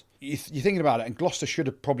was... You're thinking about it, and Gloucester should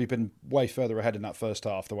have probably been way further ahead in that first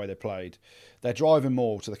half, the way they played. They're driving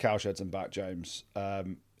more to the cowsheds and back, James,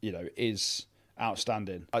 is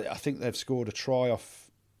outstanding. I think they've scored a try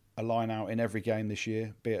off a line out in every game this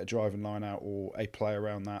year, be it a driving line out or a play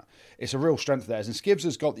around that. It's a real strength of theirs. And Skibbs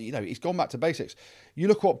has got, he's gone back to basics. You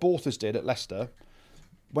look what Borthers did at Leicester,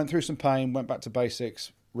 went through some pain, went back to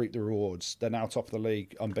basics, reaped the rewards. They're now top of the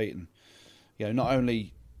league, unbeaten. Not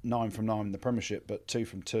only 9 from 9 in the Premiership, but 2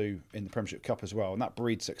 from 2 in the Premiership Cup as well. And that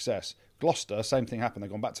breeds success. Gloucester, same thing happened.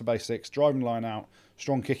 They've gone back to basics, driving line out,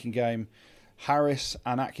 strong kicking game. Harris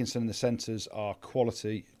and Atkinson in the centres are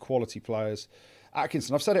quality players.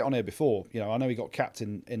 Atkinson, I've said it on here before. I know he got capped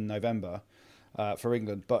in November for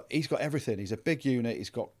England, but he's got everything. He's a big unit. He's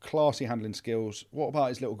got classy handling skills. What about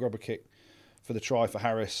his little grubber kick for the try for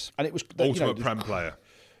Harris? And it was ultimate Prem player,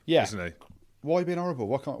 yeah, isn't he? Why are you being horrible?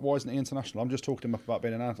 Why isn't he international? I'm just talking to him about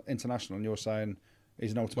being an international, and you're saying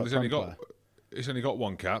he's an ultimate Prem player. He's only got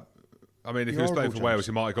 1 cap. I mean, if he was playing for Wales,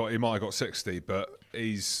 he might have got 60. But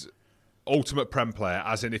he's ultimate Prem player,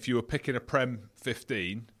 as in if you were picking a Prem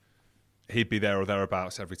 15. He'd be there or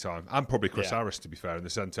thereabouts every time. And probably Chris Harris, to be fair, in the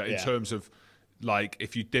centre. In terms of,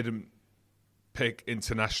 if you didn't pick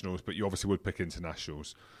internationals, but you obviously would pick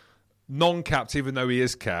internationals. Non-capped, even though he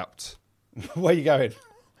is capped. Where are you going?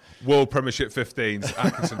 World Premiership 15s,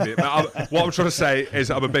 Atkinson. What I'm trying to say is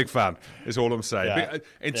I'm a big fan, is all I'm saying. Yeah.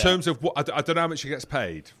 In terms of, I don't know how much he gets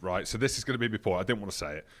paid, right? So this is going to be my point. I didn't want to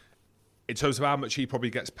say it. In terms of how much he probably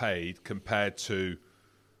gets paid compared to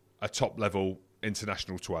a top-level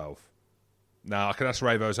international 12. Now, I can ask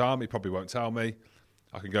Ravo's arm. He probably won't tell me.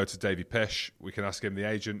 I can go to Davy Pish. We can ask him, the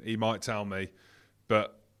agent. He might tell me.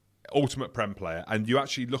 But ultimate Prem player. And you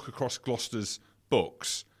actually look across Gloucester's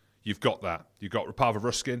books, you've got that. You've got Rapava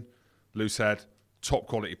Ruskin, loose head, top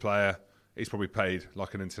quality player. He's probably paid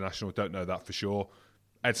like an international. Don't know that for sure.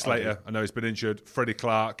 Ed Slater, I know he's been injured. Freddie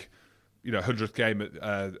Clark, 100th game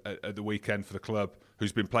at the weekend for the club,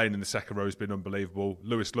 who's been playing in the second row, has been unbelievable.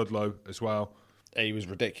 Lewis Ludlow as well. He was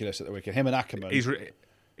ridiculous at the weekend. Him and Ackerman. He's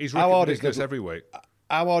ridiculous every week.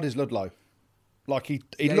 How hard is Ludlow? Like he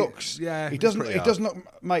looks. Yeah, he doesn't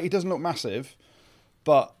look, mate. He doesn't look massive,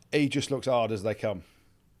 but he just looks hard as they come.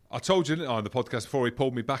 I told you, didn't I, on the podcast before, he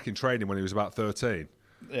pulled me back in training when he was about 13.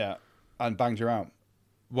 Yeah, and banged you out.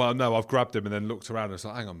 Well, no, I've grabbed him and then looked around and was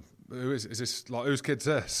like, hang on, is this, like, whose kid's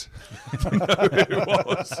this? I didn't know who it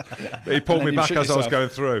was. But he pulled me back as I was going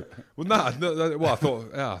through. Well, well, I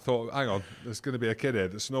thought, hang on, there's going to be a kid here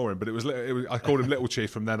that's snoring. But it was I called him Little Chief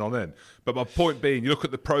from then on in. But my point being, you look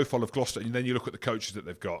at the profile of Gloucester and then you look at the coaches that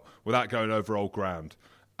they've got without going over old ground.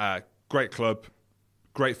 Great club,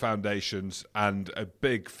 great foundations, and a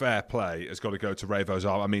big fair play has got to go to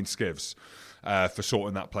Skivs, for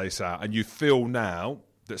sorting that place out. And you feel now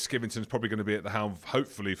that Skivington's probably going to be at the helm,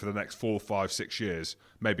 hopefully, for the next 4, 5, 6 years,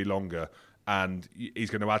 maybe longer. And he's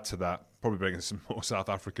going to add to that, probably bringing some more South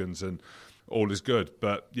Africans, and all is good.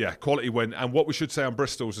 But yeah, quality win. And what we should say on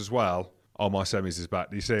Bristol's as well, My Semis is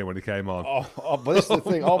back. Do you see him when he came on? But this is the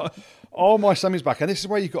thing. My Semis back. And this is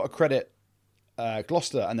where you've got to credit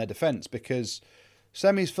Gloucester and their defence, because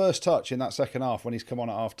Semi's first touch in that second half when he's come on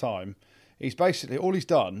at half time, he's basically, all he's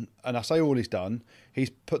done, and I say all he's done, he's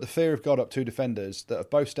put the fear of God up two defenders that have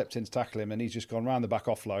both stepped in to tackle him, and he's just gone round the back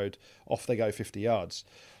offload, off they go 50 yards.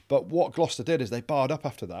 But what Gloucester did is they barred up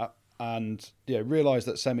after that and realised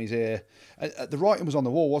that Semi's here. The writing was on the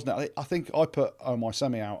wall, wasn't it? I think I put My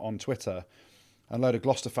Semi out on Twitter, and a load of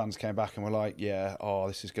Gloucester fans came back and were like,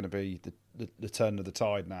 this is going to be the turn of the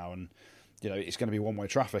tide now, and it's going to be one-way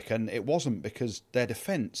traffic. And it wasn't, because their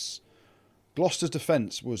defence... Gloucester's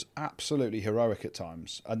defence was absolutely heroic at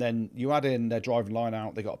times. And then you add in their driving line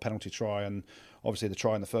out, they got a penalty try, and obviously the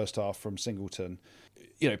try in the first half from Singleton.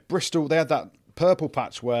 Bristol, they had that purple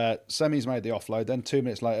patch where Semi's made the offload, then 2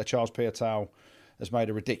 minutes later Charles Piatow has made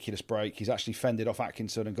a ridiculous break. He's actually fended off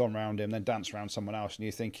Atkinson and gone round him, then danced around someone else, and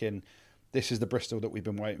you're thinking, this is the Bristol that we've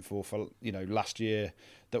been waiting for last year,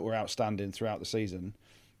 that were outstanding throughout the season.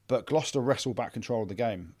 But Gloucester wrestled back control of the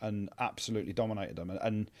game and absolutely dominated them.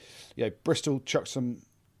 And Bristol chucked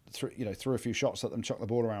threw a few shots at them, chucked the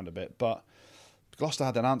ball around a bit. But Gloucester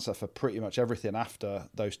had an answer for pretty much everything after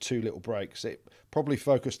those two little breaks. It probably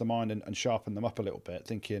focused the mind and sharpened them up a little bit,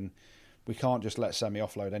 thinking we can't just let Semi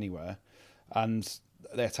offload anywhere. And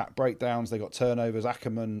they attacked breakdowns, they got turnovers.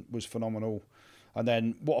 Ackerman was phenomenal. And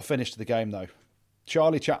then what a finish to the game, though.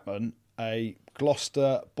 Charlie Chapman, a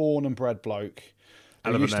Gloucester born and bred bloke.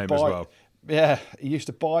 Hell of a name as well. Yeah, he used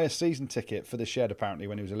to buy a season ticket for the Shed, apparently,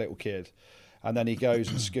 when he was a little kid. And then he goes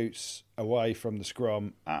and scoots away from the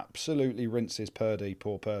scrum, absolutely rinses Purdy.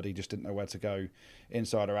 Poor Purdy just didn't know where to go,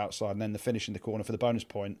 inside or outside. And then the finish in the corner for the bonus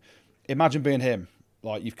point. Imagine being him.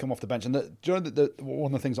 Like, you've come off the bench. And one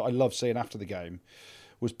of the things that I love seeing after the game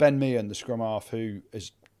was Ben Meehan, the scrum half, who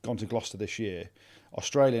has gone to Gloucester this year,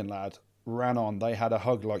 Australian lad, ran on. They had a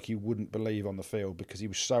hug like you wouldn't believe on the field, because he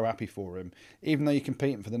was so happy for him. Even though you're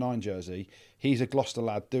competing for the 9 jersey, he's a Gloucester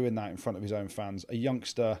lad doing that in front of his own fans. A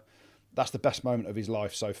youngster, that's the best moment of his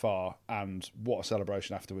life so far, and what a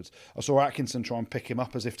celebration afterwards. I saw Atkinson try and pick him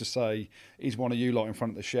up as if to say, he's one of you lot in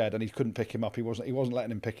front of the Shed, and he couldn't pick him up. He wasn't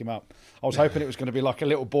letting him pick him up. I was hoping it was going to be like a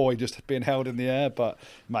little boy just being held in the air, but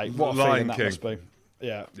mate, what a feeling that must be.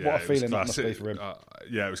 Yeah, what a feeling that must be for him.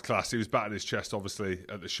 It was class. He was batting his chest, obviously,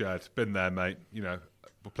 at the Shed. Been there, mate. We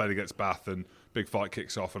played against Bath, and big fight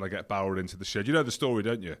kicks off, and I get barreled into the Shed. You know the story,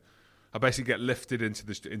 don't you? I basically get lifted into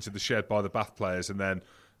the Shed by the Bath players, and then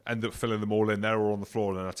end up filling them all in. They're all on the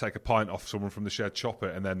floor, and then I take a pint off someone from the Shed, chop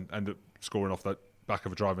it, and then end up scoring off the back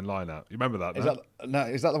of a driving line out. You remember that?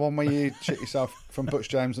 Is that the one where you shit yourself from Butch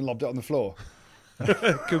James and lobbed it on the floor?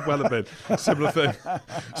 Could well have been. Similar thing.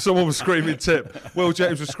 Someone was screaming tip. Will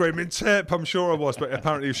James was screaming tip. I'm sure I was, but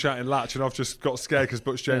apparently he was shouting latch, and I've just got scared because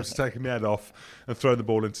Butch James has taken my head off and thrown the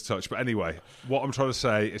ball into touch. But anyway, what I'm trying to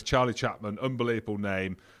say is Charlie Chapman, unbelievable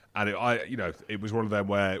name. And it was one of them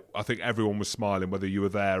where I think everyone was smiling, whether you were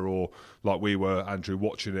there or like we were, Andrew,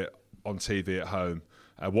 watching it on TV at home.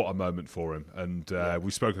 What a moment for him. And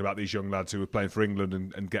we've spoken about these young lads who are playing for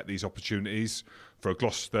England and get these opportunities. For a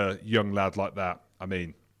Gloucester young lad like that, I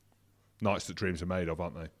mean, nights that dreams are made of,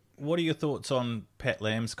 aren't they? What are your thoughts on Pat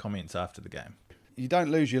Lamb's comments after the game? You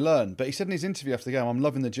don't lose, you learn. But he said in his interview after the game, I'm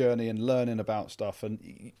loving the journey and learning about stuff.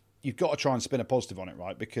 And you've got to try and spin a positive on it,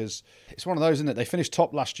 right? Because it's one of those, isn't it? They finished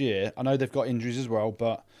top last year. I know they've got injuries as well,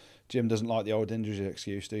 but Jim doesn't like the old injuries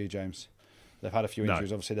excuse, do you, James? They've had a few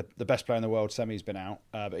injuries. No. Obviously, the best player in the world, Semi's been out,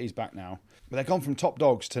 but he's back now. But they've gone from top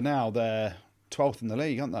dogs to now they're 12th in the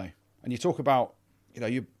league, aren't they? And you talk about,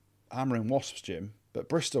 you're hammering wasps, Jim. But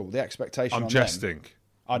Bristol, the expectation I'm on jesting. them...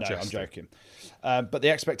 I know, I'm joking. But the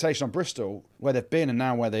expectation on Bristol, where they've been and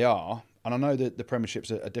now where they are, and I know that the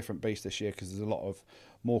Premiership's a different beast this year because there's a lot of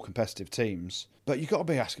more competitive teams, but you've got to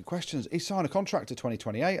be asking questions. He's signed a contract to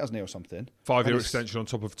 2028, hasn't he, or something? 5-year extension on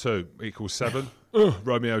top of 2 equals 7.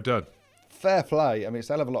 Romeo done. Fair play. I mean, it's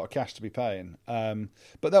a hell of a lot of cash to be paying.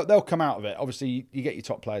 But they'll come out of it. Obviously, you get your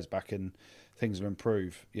top players back and things will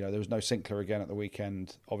improve. You know, there was no Sinclair again at the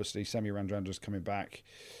weekend. Obviously, Semi Randrandra's coming back.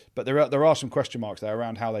 But there are some question marks there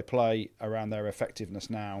around how they play, around their effectiveness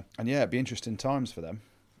now. And yeah, it'd be interesting times for them.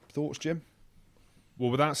 Thoughts, Jim?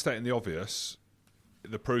 Well, without stating the obvious,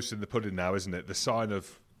 the proof's in the pudding now, isn't it? The sign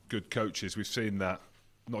of good coaches, we've seen that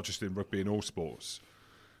not just in rugby, in all sports.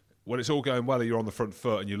 When it's all going well, you're on the front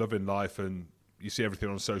foot and you're loving life and you see everything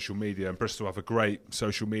on social media. And Bristol have a great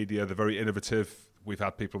social media. They're very innovative. We've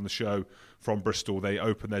had people on the show from Bristol. They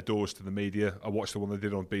open their doors to the media. I watched the one they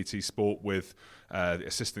did on BT Sport with the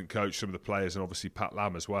assistant coach, some of the players, and obviously Pat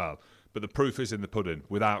Lam as well. But the proof is in the pudding,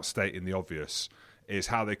 without stating the obvious, is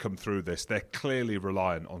how they come through this. They're clearly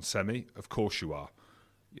reliant on Semi. Of course you are.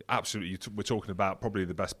 Absolutely. We're talking about probably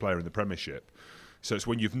the best player in the Premiership. So it's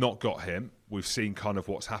when you've not got him, we've seen kind of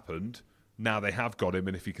what's happened. Now they have got him,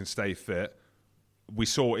 and if he can stay fit, we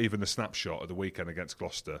saw even the snapshot of the weekend against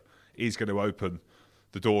Gloucester. He's going to open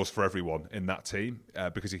the doors for everyone in that team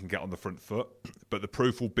because he can get on the front foot. But the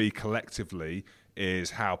proof will be collectively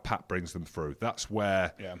is how Pat brings them through. That's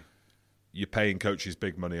where you're paying coaches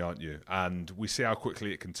big money, aren't you? And we see how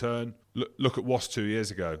quickly it can turn. Look at Wasps 2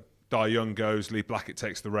 years ago. Dai Young goes, Lee Blackett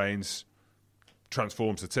takes the reins,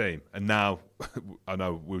 transforms the team. And now, I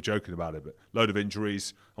know we were joking about it, but load of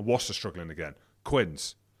injuries and Wasps are struggling again.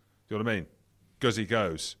 Quins, do you know what I mean? Guzzi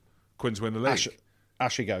goes. Quins win the league.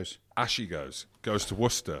 Ashy goes. Ashy goes to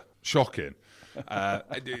Worcester. Shocking.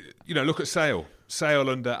 Look at Sale. Sale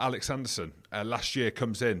under Alex Anderson last year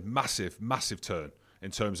comes in. Massive turn in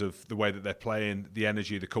terms of the way that they're playing, the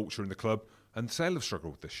energy, the culture in the club. And Sale have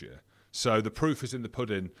struggled this year. So the proof is in the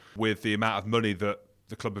pudding with the amount of money that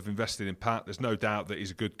the club have invested in Pat. There's no doubt that he's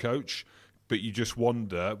a good coach. But you just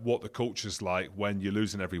wonder what the culture's like when you're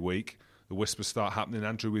losing every week. The whispers start happening.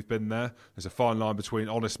 Andrew, we've been there. There's a fine line between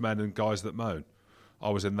honest men and guys that moan. I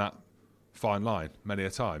was in that fine line many a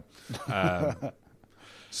time.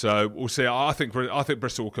 So we'll see. I think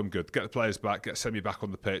Bristol will come good. Get the players back, get Semi back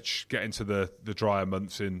on the pitch, get into the drier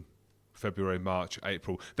months in February, March,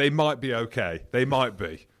 April. They might be okay. They might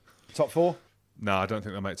be. Top 4? No, I don't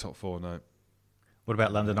think they'll make top 4, no. What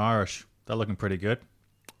about London Irish? They're looking pretty good.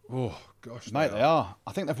 Oh, gosh. Mate, they are.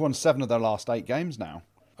 I think they've won 7 of their last 8 games now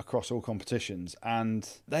across all competitions, and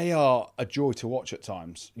they are a joy to watch at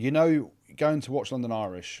times. You know, going to watch London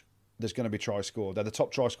Irish, there's going to be try scored. They're the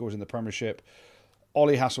top try scorers in the Premiership.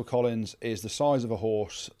 Ollie Hassel-Collins is the size of a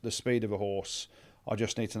horse, the speed of a horse. I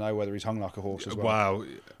just need to know whether he's hung like a horse as well. Wow.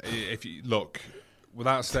 If you look,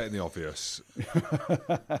 without stating the obvious...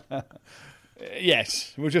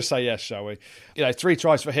 Yes, we'll just say yes, shall we? 3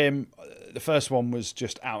 tries for him. The first one was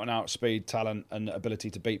just out-and-out speed, talent and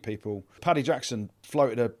ability to beat people. Paddy Jackson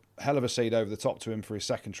floated a hell of a seed over the top to him for his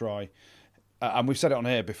second try. And we've said it on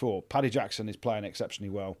here before, Paddy Jackson is playing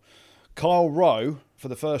exceptionally well. Kyle Rowe for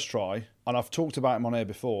the first try, and I've talked about him on here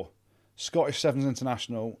before. Scottish Sevens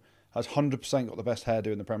international, has 100% got the best hairdo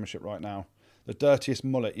in the Premiership right now. The dirtiest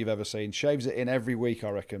mullet you've ever seen. Shaves it in every week,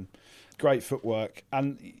 I reckon. Great footwork.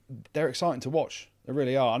 And they're exciting to watch. They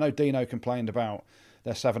really are. I know Dino complained about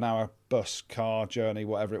their 7-hour bus, car journey,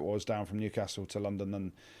 whatever it was, down from Newcastle to London,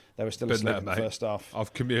 and they were still asleep in the first half.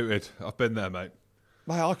 I've commuted. I've been there, mate.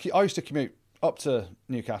 Mate, I used to commute up to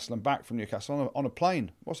Newcastle and back from Newcastle on a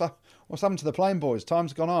plane. What's happened to the plane, boys?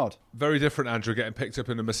 Time's gone hard. Very different, Andrew, getting picked up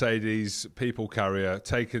in a Mercedes people carrier,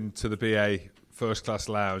 taken to the BA first class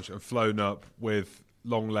lounge and flown up with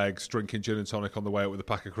long legs, drinking gin and tonic on the way up with a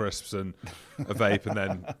pack of crisps and a vape, and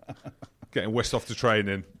then getting whisked off to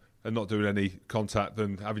training and not doing any contact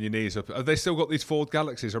and having your knees up. Have they still got these Ford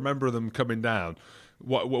Galaxies? I remember them coming down.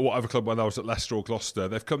 Whatever club, when I was at Leicester or Gloucester,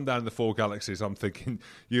 they've come down in the 4 Galaxies. I'm thinking,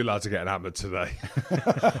 you lads are getting hammered today.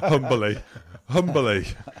 Humbly.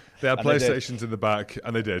 They had PlayStations in the back,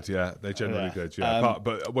 and they did, yeah. They generally did, yeah.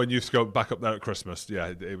 But when you go back up there at Christmas, yeah,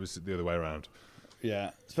 it was the other way around.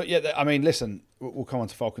 Yeah. But yeah, I mean, listen, we'll come on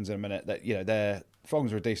to Falcons in a minute. That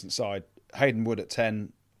Falcons are a decent side. Hayden Wood at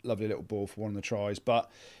 10, lovely little ball for one of the tries. But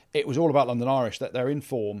it was all about London Irish, that they're in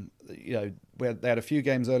form. They had a few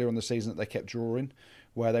games earlier in the season that they kept drawing,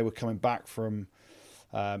 where they were coming back from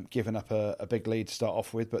giving up a big lead to start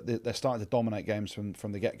off with, but they're starting to dominate games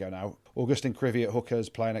from the get-go now. Augustine Crivy at hooker's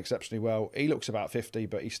playing exceptionally well. He looks about 50,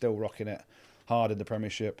 but he's still rocking it. hard in the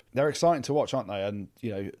Premiership. They're exciting to watch, aren't they? And,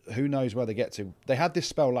 who knows where they get to. They had this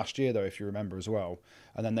spell last year, though, if you remember as well.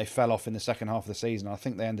 And then they fell off in the second half of the season. I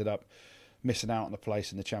think they ended up missing out on the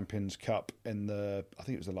place in the Champions Cup I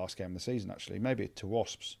think it was the last game of the season, actually. Maybe to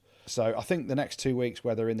Wasps. So I think the next 2 weeks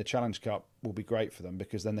where they're in the Challenge Cup will be great for them,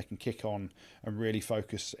 because then they can kick on and really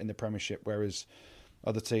focus in the Premiership, whereas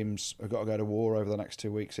other teams have got to go to war over the next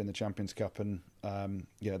 2 weeks in the Champions Cup. And,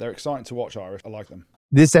 they're exciting to watch, Irish. I like them.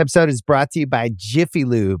 This episode is brought to you by Jiffy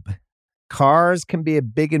Lube. Cars can be a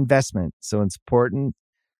big investment, so it's important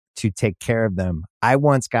to take care of them. I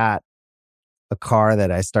once got a car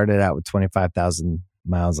that I started out with 25,000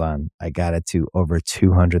 miles on. I got it to over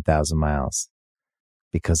 200,000 miles.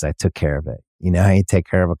 Because I took care of it. You know how you take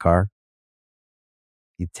care of a car?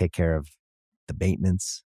 You take care of the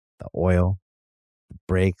maintenance, the oil, the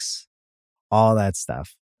brakes, all that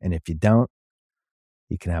stuff. And if you don't,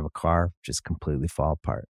 you can have a car just completely fall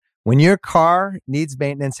apart. When your car needs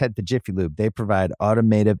maintenance, head to Jiffy Lube. They provide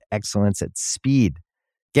automotive excellence at speed.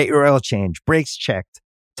 Get your oil change, brakes checked,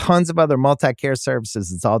 tons of other multi-care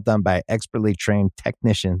services. It's all done by expertly trained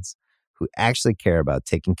technicians who actually care about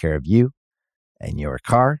taking care of you and your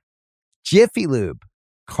car. Jiffy Lube,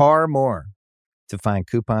 car more. To find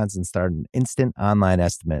coupons and start an instant online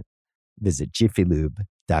estimate, visit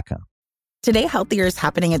jiffylube.com. Today, healthier is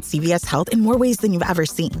happening at CVS Health in more ways than you've ever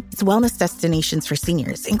seen. It's wellness destinations for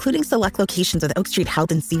seniors, including select locations with Oak Street Health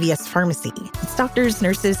and CVS Pharmacy. It's doctors,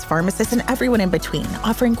 nurses, pharmacists, and everyone in between,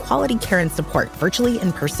 offering quality care and support virtually,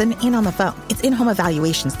 in person, and on the phone. It's in-home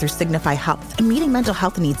evaluations through Signify Health and meeting mental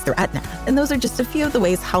health needs through Aetna. And those are just a few of the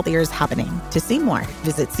ways healthier is happening. To see more,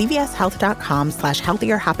 visit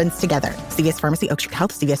cvshealth.com/healthier happens together. CVS Pharmacy, Oak Street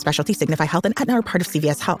Health, CVS Specialty, Signify Health, and Aetna are part of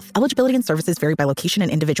CVS Health. Eligibility and services vary by location and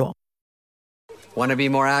individual. Want to be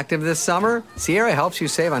more active this summer? Sierra helps you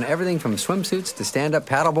save on everything from swimsuits to stand-up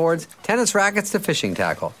paddleboards, tennis rackets to fishing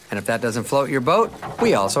tackle. And if that doesn't float your boat,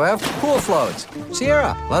 we also have pool floats.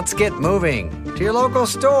 Sierra, let's get moving to your local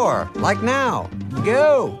store, like now.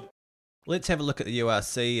 Go! Let's have a look at the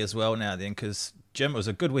URC as well now then, because, Jim, it was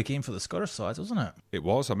a good weekend for the Scottish sides, wasn't it? It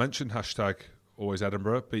was. I mentioned #always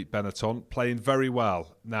Edinburgh, beat Benetton, playing very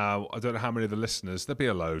well. Now, I don't know how many of the listeners, there'll be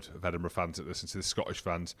a load of Edinburgh fans that listen to the Scottish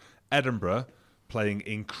fans. Edinburgh playing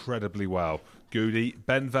incredibly well. Goody,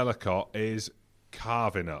 Ben Vellicott is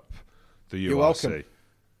carving up the URC. You're welcome.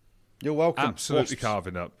 You're welcome. Absolutely Wasps.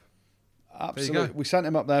 carving up. Absolutely. We sent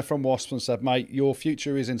him up there from Wasps and said, mate, your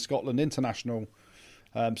future is in Scotland International.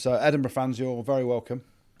 So Edinburgh fans, you're very welcome.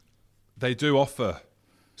 They do offer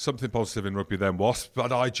something positive in rugby then, Wasps,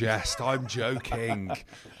 but I'm joking.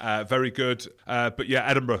 Very good. But yeah,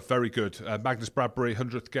 Edinburgh, very good. Magnus Bradbury,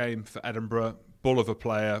 100th game for Edinburgh. Bull of a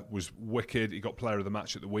player, was wicked. He got player of the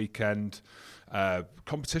match at the weekend.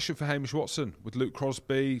 Competition for Hamish Watson with Luke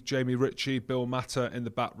Crosby, Jamie Ritchie, Bill Matter in the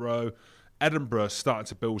back row. Edinburgh starting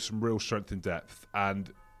to build some real strength and depth,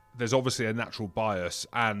 and there's obviously a natural bias,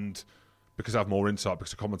 and because I have more insight,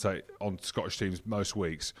 because I commentate on Scottish teams most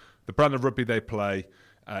weeks, the brand of rugby they play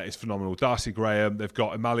is phenomenal. Darcy Graham, they've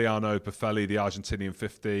got Emiliano Buffelli, the Argentinian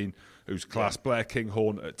 15, who's class. Yeah. Blair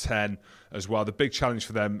Kinghorn at 10 as well. The big challenge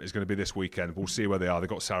for them is going to be this weekend. We'll see where they are. They've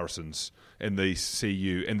got Saracens in the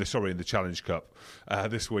the Challenge Cup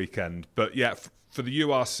this weekend. But yeah, for the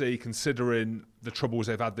URC, considering the troubles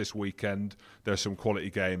they've had this weekend, there are some quality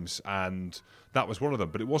games, and that was one of them.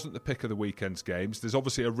 But it wasn't the pick of the weekend's games. There's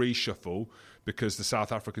obviously a reshuffle because the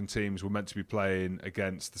South African teams were meant to be playing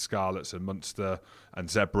against the Scarlets and Munster and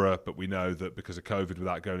Zebra, but we know that because of COVID,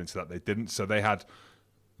 without going into that, they didn't. So they had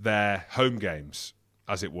their home games,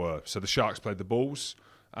 as it were. So the Sharks played the Bulls,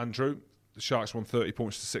 Andrew. The Sharks won 30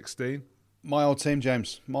 points to 16. My old team,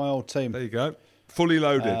 James. My old team. There you go. Fully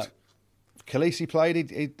loaded. Khaleesi played.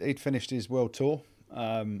 He'd finished his world tour,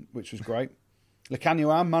 which was great.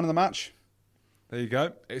 Lekanyuam, man of the match. There you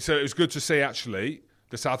go. So it was good to see, actually,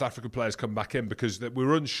 the South African players come back in, because we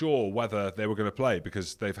were unsure whether they were going to play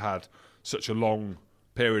because they've had such a long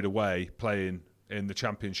period away playing in the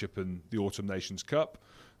Championship and the Autumn Nations Cup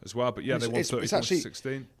as well. But yeah, they won 30 points to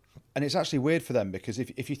 16. And it's actually weird for them because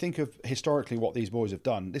if you think of historically what these boys have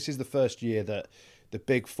done, this is the first year that the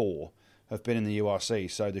Big Four have been in the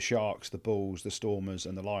URC. So the Sharks, the Bulls, the Stormers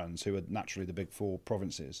and the Lions, who are naturally the Big Four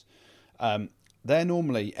provinces. They're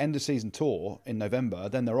normally end of season tour in November,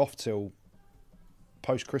 then they're off till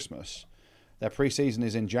post-Christmas. Their pre-season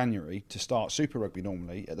is in January to start Super Rugby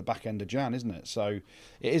normally at the back end of Jan, isn't it? So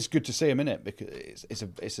it is good to see them in it because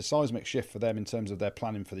it's a seismic shift for them in terms of their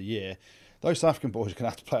planning for the year. Those South African boys are going to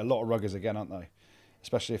have to play a lot of ruggers again, aren't they?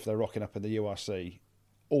 Especially if they're rocking up in the URC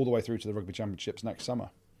all the way through to the Rugby Championships next summer.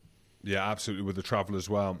 Yeah, absolutely, with the travel as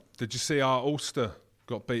well. Did you see our Ulster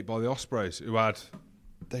got beat by the Ospreys, who had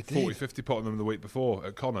 40-50 pot on them the week before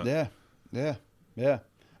at Connacht. Yeah.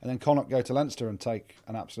 And then Connacht go to Leinster and take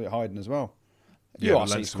an absolute hiding as well. Yeah,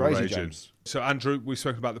 URC's crazy, James. So, Andrew, we've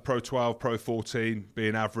spoken about the Pro 12, Pro 14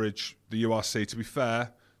 being average. The URC, to be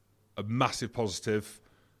fair, a massive positive.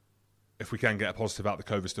 If we can get a positive out of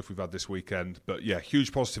the COVID stuff we've had this weekend. But yeah,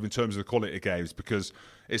 huge positive in terms of the quality of games because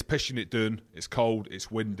it's pitching it done, it's cold,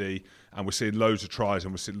 it's windy, and we're seeing loads of tries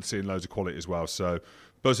and we're seeing loads of quality as well. So,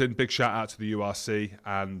 buzzing, big shout out to the URC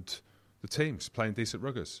and the teams playing decent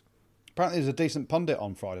ruggers. Apparently there's a decent pundit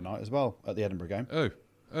on Friday night as well at the Edinburgh game.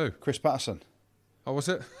 Oh. Chris Patterson. Oh, was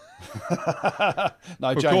it?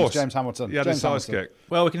 No, James Hamilton. Yeah, James the Hamilton. sidekick.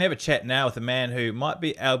 Well, we can have a chat now with a man who might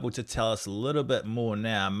be able to tell us a little bit more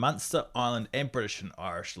now. Munster, Ireland and British and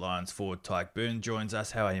Irish Lions forward Tadhg Beirne joins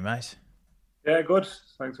us. How are you, mate? Yeah, good.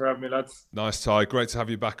 Thanks for having me, lads. Nice, Ty. Great to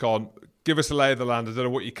have you back on. Give us a lay of the land. I don't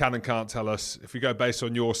know what you can and can't tell us. If we go based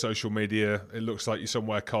on your social media, it looks like you're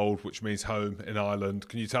somewhere cold, which means home in Ireland.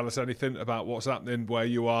 Can you tell us anything about what's happening, where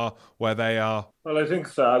you are, where they are? Well, I think,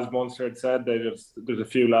 as Munster had said, there's a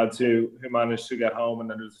few lads who managed to get home, and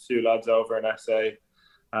then there's a few lads over in SA.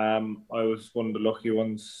 I was one of the lucky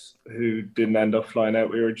ones who didn't end up flying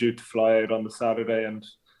out. We were due to fly out on the Saturday, and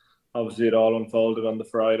obviously it all unfolded on the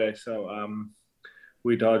Friday. So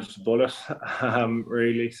we dodged a bullet,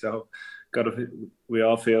 really. So we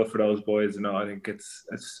all feel for those boys. You know, I think it's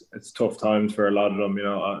tough times for a lot of them. You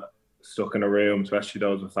know, stuck in a room, especially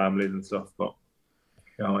those with families and stuff. But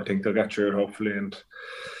you know, I think they'll get through it hopefully, and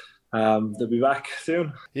they'll be back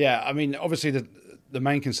soon. Yeah, I mean, obviously the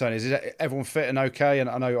main concern is everyone fit and okay? And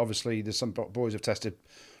I know obviously there's some boys have tested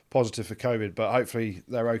positive for COVID, but hopefully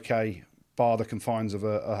they're okay, bar the confines of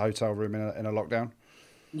a hotel room in a lockdown.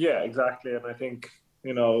 Yeah, exactly. And I think,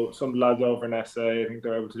 you know, some lads over in SA, I think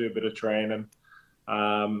they're able to do a bit of training.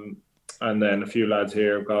 And then a few lads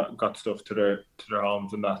here got stuff to their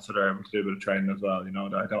homes and that, so they're able to do a bit of training as well. You know,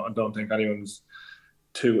 I don't think anyone's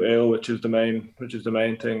too ill, which is the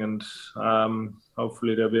main thing, and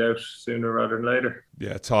hopefully they'll be out sooner rather than later.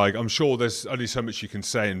 Yeah, Tadhg, I'm sure there's only so much you can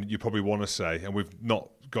say and you probably want to say, and we've not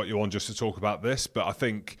got you on just to talk about this, but I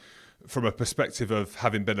think from a perspective of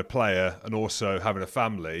having been a player and also having a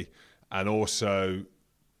family and also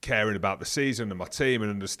caring about the season and my team and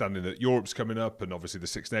understanding that Europe's coming up and obviously the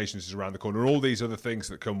Six Nations is around the corner and all these other things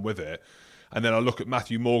that come with it. And then I look at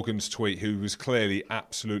Matthew Morgan's tweet, who was clearly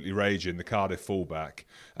absolutely raging, the Cardiff fullback,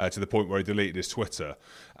 to the point where he deleted his Twitter.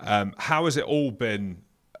 How has it all been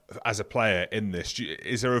as a player in this?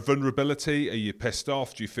 Is there a vulnerability? Are you pissed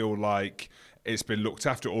off? Do you feel like it's been looked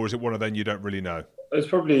after, or is it one of them you don't really know?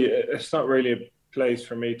 It's not really a place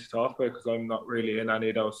for me to talk about because I'm not really in any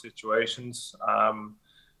of those situations. I'm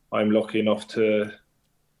lucky enough to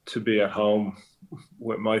be at home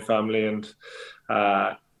with my family, and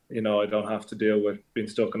you know, I don't have to deal with being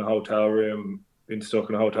stuck in a hotel room in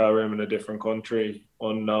a different country,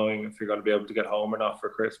 unknowing if you're going to be able to get home or not for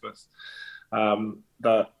Christmas.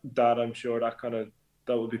 That I'm sure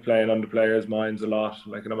that would be playing on the players' minds a lot.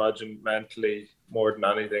 I can imagine mentally more than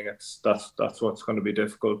anything, that's what's going to be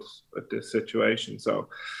difficult with this situation. So,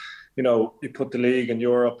 you know, you put the league and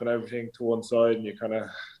Europe and everything to one side, and you kind of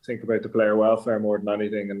think about the player welfare more than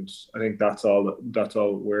anything. And I think that's all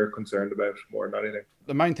we're concerned about more than anything.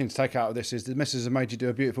 The main thing to take out of this is the missus has made you do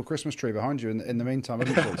a beautiful Christmas tree behind you in the meantime,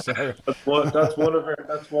 hasn't she? So that's one of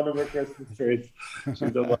her Christmas trees.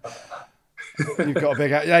 She's done that. You've got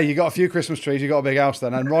you got a few Christmas trees. You've got a big house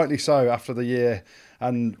then, and rightly so after the year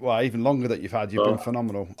and even longer that you've had. You've been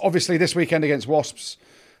phenomenal. Obviously, this weekend against Wasps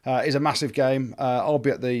is a massive game. I'll be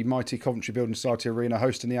at the mighty Coventry Building Society Arena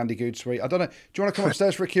hosting the Andy Good Suite. I don't know. Do you want to come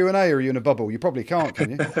upstairs for a Q&A, or are you in a bubble? You probably can't, can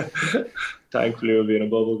you? Thankfully, we'll be in a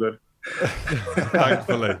bubble. Good.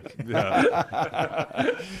 Thankfully,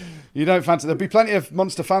 yeah. You don't fancy? There'll be plenty of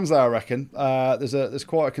Munster fans there, I reckon. There's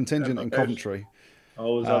quite a contingent in Coventry.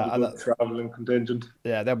 Always have a good travelling contingent.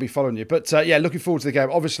 Yeah, they'll be following you. But looking forward to the game.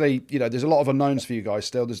 Obviously, you know, there's a lot of unknowns for you guys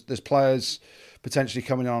still. There's players potentially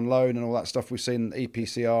coming on loan and all that stuff. We've seen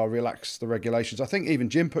EPCR relax the regulations. I think even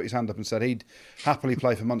Jim put his hand up and said he'd happily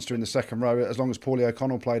play for Munster in the second row as long as Paulie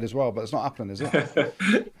O'Connell played as well. But it's not happening, is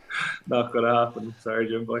it? Not going to happen. Sorry,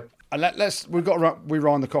 Jim boy. And we've got to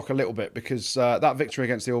rewind the clock a little bit because that victory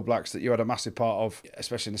against the All Blacks that you had a massive part of,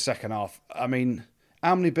 especially in the second half. I mean,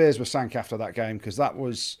 how many beers were sank after that game? Because that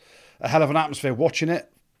was a hell of an atmosphere watching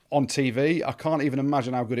it on TV. I can't even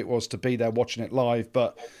imagine how good it was to be there watching it live,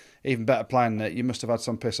 but even better playing it. You must have had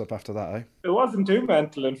some piss up after that, eh? It wasn't too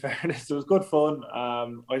mental, in fairness. It was good fun.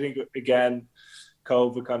 I think, again,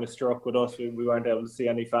 COVID kind of struck with us. We weren't able to see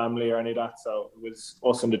any family or any of that, so it was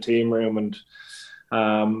us in the team room, and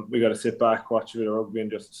We got to sit back, watch a bit of rugby, and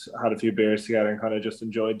just had a few beers together and kind of just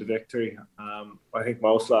enjoyed the victory. I think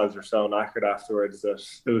most lads were so knackered afterwards that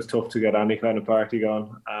it was tough to get any kind of party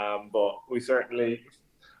going. But we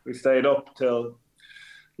stayed up till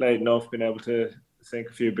late enough, being able to sink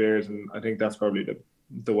a few beers, and I think that's probably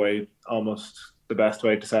the way, almost the best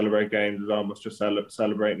way to celebrate games, is almost just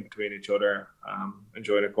celebrating between each other,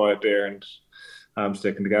 enjoying a quiet beer and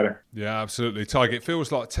sticking together. Yeah, absolutely. Tadhg, it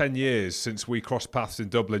feels like 10 years since we crossed paths in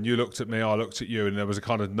Dublin. You looked at me, I looked at you, and there was a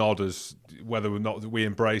kind of nod as whether or not we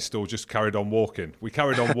embraced or just carried on walking. We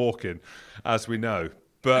carried on walking, as we know.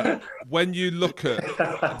 But when you look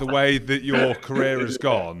at the way that your career has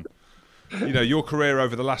gone, you know, your career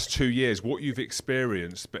over the last 2 years, what you've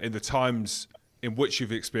experienced, but in the times in which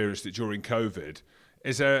you've experienced it during COVID,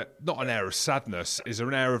 is there not an air of sadness? Is there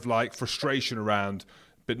an air of like frustration around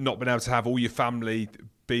but not being able to have all your family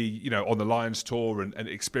be, you know, on the Lions tour and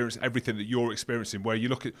experience everything that you're experiencing, where you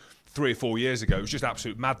look at 3 or 4 years ago, it was just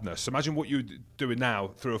absolute madness. So imagine what you're doing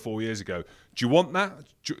now 3 or 4 years ago. Do you want that,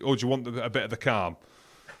 or do you want a bit of the calm?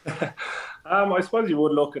 I suppose you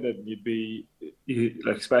would look at it and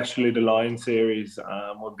like, especially the Lion series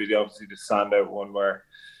would be obviously the standout one where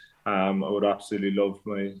I would absolutely love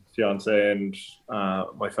my fiance and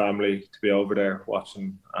my family to be over there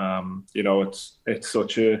watching. You know, it's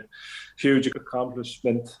such a huge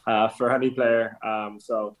accomplishment for any player.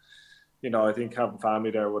 So, you know, I think having family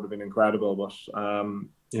there would have been incredible. But,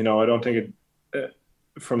 you know, I don't think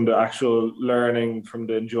from the actual learning, from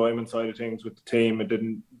the enjoyment side of things with the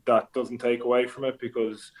team, that doesn't take away from it,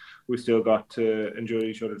 because we still got to enjoy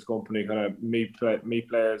each other's company, kind of meet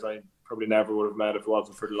players I probably never would have met if it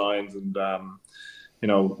wasn't for the Lions, and you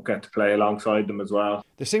know, get to play alongside them as well.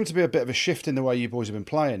 There seems to be a bit of a shift in the way you boys have been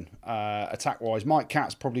playing, attack-wise. Mike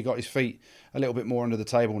Catt's probably got his feet a little bit more under the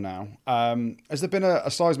table now. Has there been a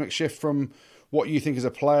seismic shift from what you think as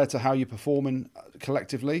a player to how you're performing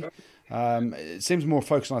collectively? It seems more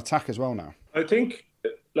focused on attack as well now. I think,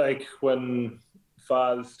 like, when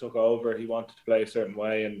Faz took over, he wanted to play a certain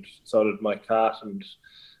way, and so did Mike Catt, and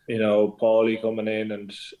you know, Paulie coming in,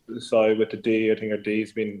 and side with the D, I think our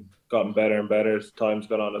D's gotten better and better as time's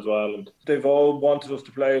gone on as well. And they've all wanted us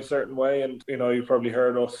to play a certain way, and you know, you probably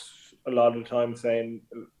heard us a lot of the time saying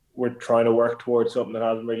we're trying to work towards something that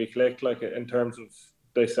hasn't really clicked. Like, in terms of,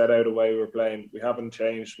 they set out a way we're playing, we haven't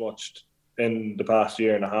changed much in the past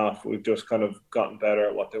year and a half. We've just kind of gotten better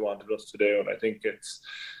at what they wanted us to do, and I think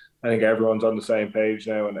everyone's on the same page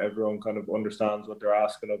now, and everyone kind of understands what they're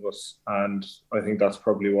asking of us. And I think that's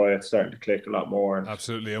probably why it's starting to click a lot more.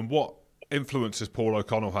 Absolutely. And what influence has Paul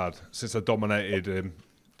O'Connell had since I dominated him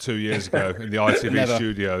 2 years ago in the ITV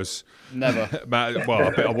studios? Never.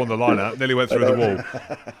 Well, I won the line out. Nearly went through the wall.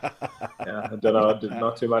 Yeah, I don't know.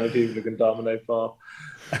 Not too many people who can dominate Paul.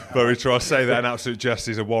 Very true. I say that in absolute jest.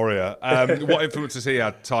 He's a warrior. What influence has he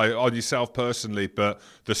had, Ty, on yourself personally, but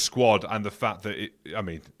the squad and the fact that,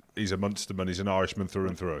 he's a Munsterman, he's an Irishman through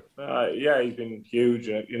and through? Yeah, he's been huge.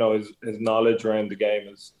 You know, his knowledge around the game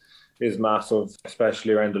is massive,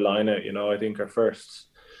 especially around the line-out. You know, I think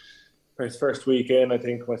his first week in, I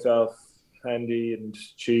think myself, Andy and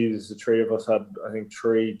Cheese, the three of us had, I think,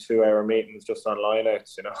 3 2-hour meetings just on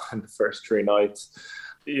line-outs, you know, in the first 3 nights.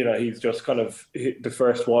 You know, he's just kind of, the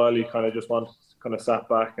first while, he kind of just sat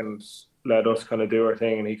back and let us kind of do our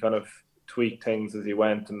thing, and he kind of tweaked things as he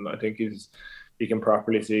went. And I think you can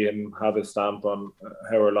properly see him have his stamp on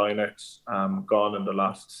how our line-outs gone in the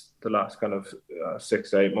last kind of 6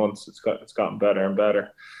 to 8 months. It's gotten better and better,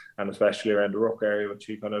 and especially around the ruck area, which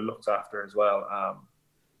he kind of looks after as well.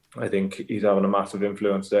 I think he's having a massive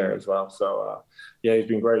influence there as well. So yeah, he's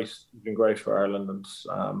been great. He's been great for Ireland, and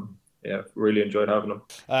yeah, really enjoyed having him.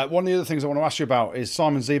 One of the other things I want to ask you about is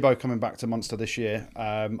Simon Zebo coming back to Munster this year.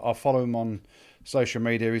 I'll follow him on social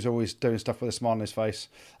media. He's always doing stuff with a smile on his face.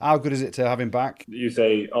 How good is it to have him back? You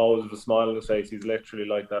say always with a smile on his face. He's literally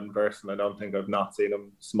like that in person. I don't think I've not seen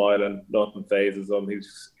him smiling. Nothing phases him.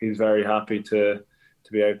 He's very happy to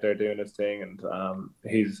be out there doing his thing, and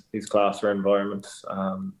he's class for environment.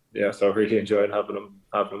 Yeah, so I really enjoyed having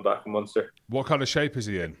him back in Munster. What kind of shape is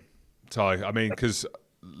he in, Ty? I mean, because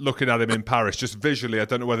looking at him in Paris, just visually, I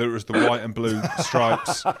don't know whether it was the white and blue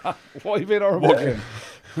stripes. What have you been horrible?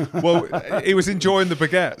 Well, he was enjoying the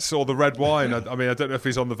baguettes or the red wine. I mean, I don't know if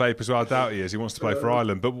he's on the vape as well. I doubt he is. He wants to play for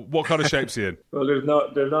Ireland. But what kind of shape's he in? Well, there's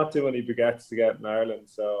not too many baguettes to get in Ireland,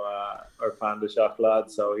 so or Panda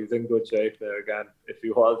chocolate. So he's in good shape there again. If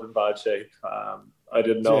he was in bad shape, I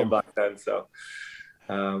didn't know him back then. So,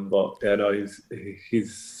 but yeah, no,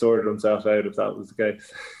 he's sorted himself out if that was the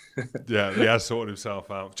case. Yeah, he has sorted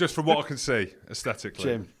himself out. Just from what I can see,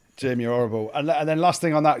 aesthetically. Jim, you're horrible. And then last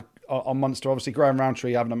thing on that on Munster. Obviously, Graham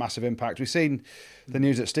Rowntree having a massive impact. We've seen the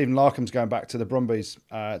news that Stephen Larkham's going back to the Brumbies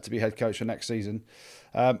to be head coach for next season.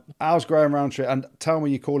 How's Graham Rowntree? And tell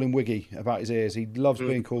me you call him Wiggy about his ears. He loves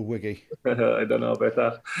being called Wiggy. I don't know about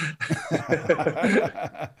that.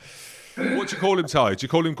 What do you call him, Ty? Do you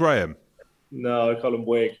call him Graham? No, I call him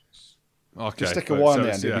Wig. Okay, just stick a Y on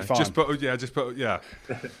the end, it'll be fine. Just put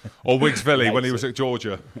or Wigsvilly when he was at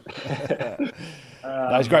Georgia.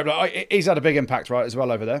 No, he's great. But he's had a big impact, right, as well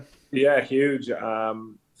over there. Yeah, huge.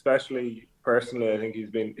 Especially personally, I think he's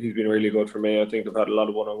been really good for me. I think I've had a lot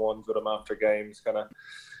of one-on-ones with him after games, kind of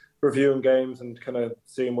reviewing games and kind of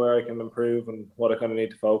seeing where I can improve and what I kind of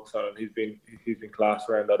need to focus on. And he's been class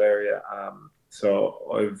around that area. So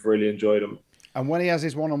I've really enjoyed him. And when he has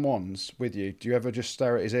his one-on-ones with you, do you ever just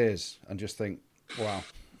stare at his ears and just think, wow?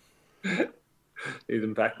 He's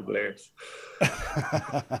impeccable ears.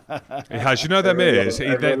 He has. You know them ears?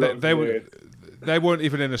 They weren't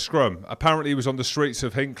even in a scrum. Apparently he was on the streets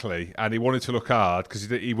of Hinckley and he wanted to look hard because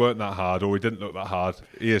he weren't that hard, or he didn't look that hard.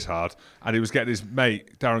 He is hard. And he was getting his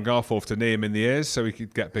mate, Darren Garforth, to knee him in the ears so he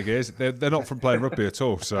could get big ears. They're not from playing rugby at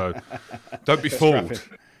all, so don't be fooled.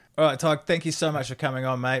 All right, Tadhg, thank you so much for coming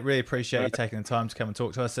on, mate. Really appreciate you taking the time to come and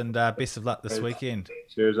talk to us, and best of luck this weekend.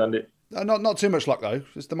 Cheers, Andy. Not too much luck, though.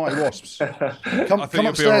 It's the Mighty Wasps. Come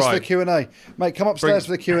upstairs for the Q&A. Mate, come upstairs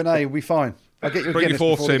for the Q&A. We'll be fine. I'll get you a Guinness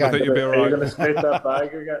before the game. I think you'll be all right. Are you going to split that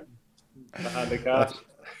bag again? The cash?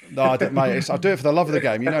 No, I don't, mate. I'll do it for the love of the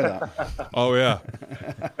game. You know that. Oh, yeah.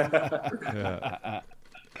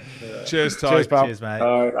 Cheers, Ty. Cheers, pal. Cheers, mate.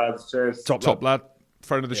 All right, lads. Cheers. Top lad.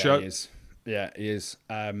 Friend of the show. He is. Yeah, he is.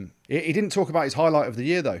 He didn't talk about his highlight of the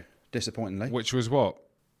year, though, disappointingly. Which was what?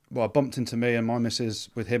 Well, I bumped into me and my missus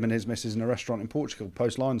with him and his missus in a restaurant in Portugal,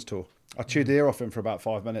 post-Lions tour. I chewed the ear off him for about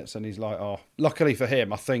 5 minutes and he's like, oh, luckily for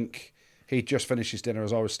him, I think he'd just finished his dinner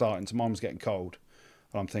as I was starting, so mine was getting cold.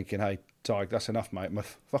 And I'm thinking, hey, Tadhg, that's enough, mate. My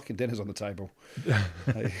fucking dinner's on the table.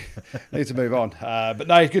 Need to move on. But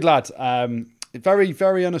no, good lad. Very,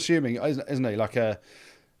 very unassuming, isn't he? Like a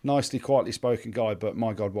nicely, quietly spoken guy, but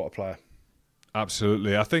my God, what a player.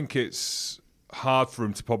 Absolutely. I think it's hard for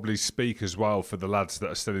him to probably speak as well for the lads that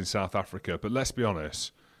are still in South Africa. But let's be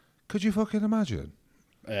honest, could you fucking imagine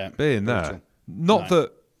being there? Brutal. Not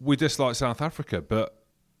that we dislike South Africa, but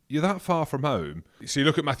you're that far from home. So you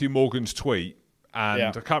look at Matthew Morgan's tweet, and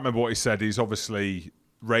I can't remember what he said. He's obviously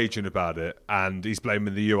raging about it, and he's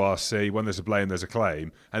blaming the URC. When there's a blame, there's a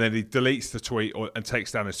claim. And then he deletes the tweet and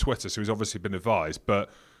takes down his Twitter, so he's obviously been advised. But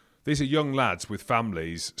these are young lads with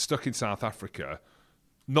families stuck in South Africa.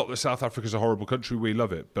 Not that South Africa's a horrible country, we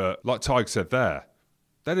love it, but like Tadhg said there,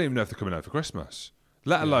 they don't even know if they're coming home for Christmas,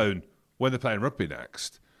 let alone when they're playing rugby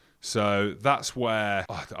next. So that's where,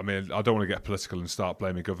 I mean, I don't want to get political and start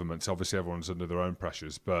blaming governments. Obviously, everyone's under their own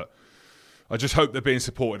pressures, but I just hope they're being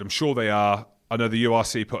supported. I'm sure they are. I know the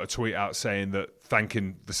URC put a tweet out saying that,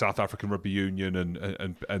 thanking the South African Rugby Union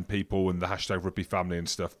and people and the hashtag rugby family and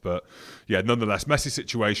stuff. But yeah, nonetheless, messy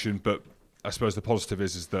situation. But I suppose the positive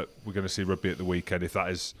is that we're going to see rugby at the weekend, if that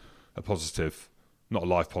is a positive. Not a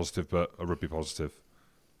live positive, but a rugby positive.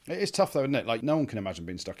 It is tough, though, isn't it? Like, no one can imagine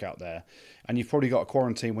being stuck out there. And you've probably got a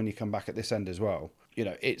quarantine when you come back at this end as well. You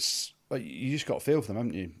know, it's like, you just got to feel for them,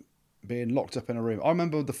 haven't you? Being locked up in a room. I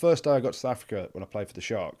remember the first day I got to South Africa when I played for the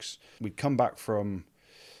Sharks. We'd come back from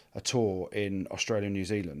a tour in Australia and New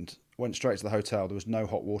Zealand, went straight to the hotel. There was no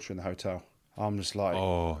hot water in the hotel. I'm just like,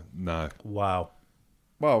 oh, no. Wow.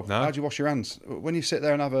 Well, No? how do you wash your hands? When you sit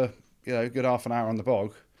there and have a good half an hour on the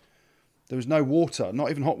bog, there was no water, not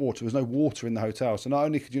even hot water. There was no water in the hotel. So not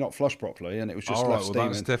only could you not flush properly, and it was just All right, left well,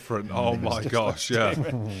 steaming. that's different. Oh, my gosh, yeah.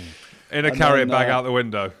 steaming. In a And carrier then, bag out the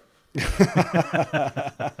window.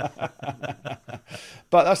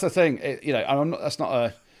 But that's the thing, and that's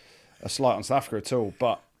not a slight on South Africa at all,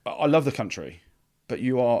 but I love the country, but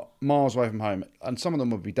you are miles away from home, and some of them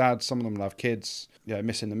will be dads, some of them will have kids,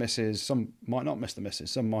 missing the missus, some might not miss the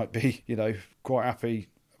missus, some might be, quite happy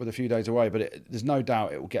with a few days away, but there's no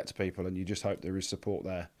doubt it will get to people, and you just hope there is support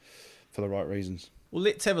there for the right reasons. Well,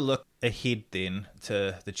 let's have a look ahead then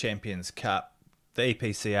to the Champions Cup. The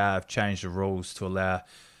EPCR have changed the rules to allow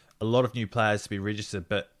a lot of new players to be registered,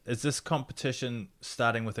 but is this competition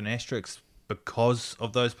starting with an asterisk because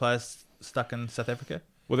of those players stuck in South Africa?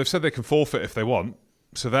 Well, they've said they can forfeit if they want,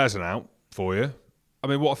 so there's an out for you. I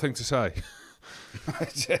mean, what a thing to say.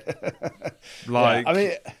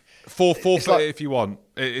 Forfeit like, if you want.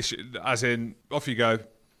 As in, off you go.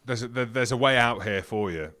 There's a way out here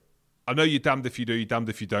for you. I know you're damned if you do, you're damned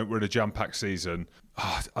if you don't. We're in a jam-packed season.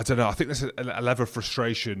 I don't know. I think there's a level of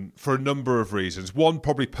frustration for a number of reasons. One,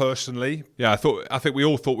 probably personally. Yeah, I think we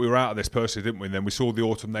all thought we were out of this personally, didn't we? And then we saw the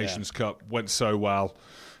Autumn Nations Cup, went so well.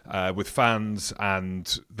 with fans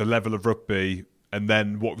and the level of rugby, and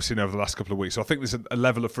then what we've seen over the last couple of weeks. So I think there's a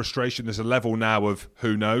level of frustration. There's a level now of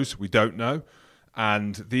who knows, we don't know.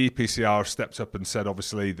 And the EPCR have stepped up and said,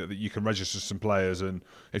 obviously, that you can register some players, and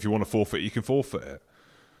if you want to forfeit, you can forfeit it.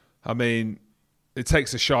 I mean, it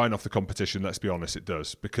takes a shine off the competition, let's be honest, it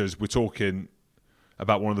does, because we're talking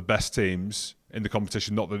about one of the best teams in the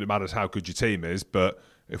competition. Not that it matters how good your team is, but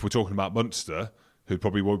if we're talking about Munster, who'd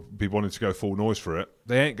probably would be wanting to go full noise for it,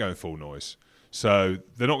 they ain't going full noise. So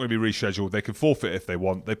they're not going to be rescheduled. They can forfeit if they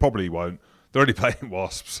want. They probably won't. They're only playing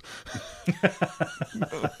Wasps.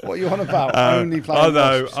 What are you on about? Only playing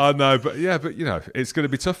Wasps. I know, but it's going to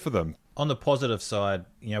be tough for them. On the positive side,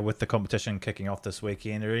 with the competition kicking off this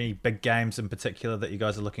weekend, are there any big games in particular that you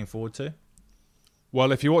guys are looking forward to?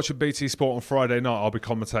 Well, if you watch a BT Sport on Friday night, I'll be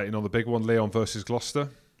commentating on the big one, Leon versus Gloucester.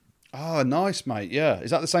 Oh, nice, mate. Yeah.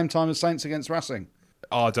 Is that the same time as Saints against Racing?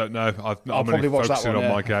 Oh, I don't know. I'm probably only watch that focusing one,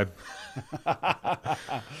 on my game.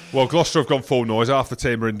 Well, Gloucester have gone full noise. Half the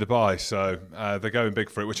team are in Dubai, so they're going big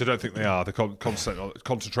for it, which I don't think they are. They're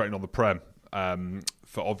concentrating on the Prem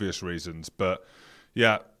for obvious reasons. But,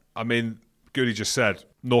 yeah, I mean, Goody just said,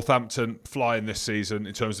 Northampton flying this season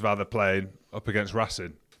in terms of how they're playing up against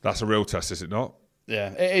Racing. That's a real test, is it not?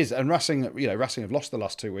 Yeah, it is. And Racing have lost the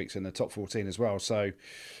last 2 weeks in the top 14 as well. So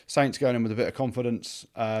Saints going in with a bit of confidence.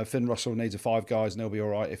 Finn Russell needs a 5 guys and he'll be all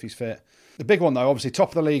right if he's fit. The big one, though, obviously top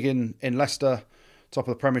of the league in Leicester, top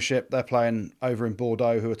of the Premiership. They're playing over in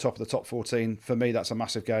Bordeaux, who are top of the top 14. For me, that's a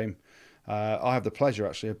massive game. I have the pleasure,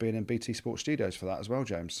 actually, of being in BT Sports Studios for that as well,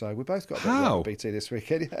 James. So we both got a bit of work at BT this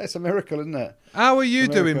weekend. Yeah, it's a miracle, isn't it? How are you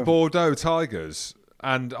doing Bordeaux Tigers?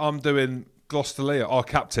 And I'm doing Gloucester Leah, our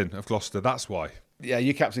captain of Gloucester. That's why. Yeah,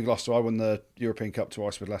 you captain Gloucester. I won the European Cup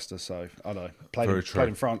twice with Leicester, so I know. Played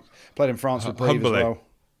in France with Brede as well.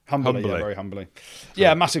 Humbly, yeah, very humbly.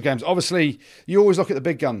 Yeah, massive games. Obviously, you always look at the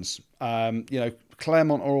big guns.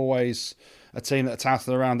 Claremont are always a team that are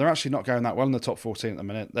touted around. They're actually not going that well in the top 14 at the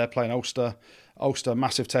minute. They're playing Ulster. Ulster,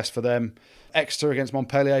 massive test for them. Exeter against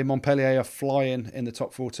Montpellier. Montpellier are flying in the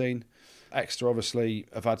top 14. Exeter obviously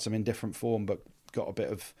have had some indifferent form, but got a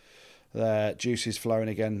bit of their juices flowing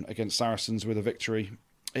again against Saracens with a victory.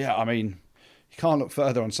 Yeah, I mean, you can't look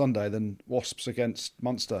further on Sunday than Wasps against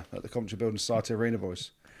Munster at the Coventry Building Society Arena,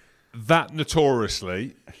 boys. That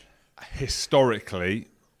notoriously, historically,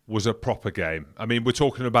 was a proper game. I mean, we're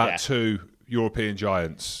talking about two European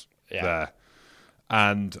giants there.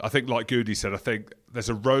 And I think, like Goody said, I think there's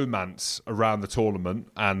a romance around the tournament,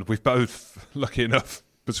 and we've both, lucky enough,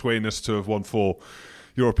 between us to have won 4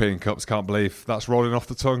 European Cups. Can't believe that's rolling off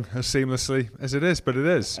the tongue as seamlessly as it is, but it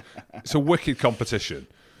is. It's a wicked competition.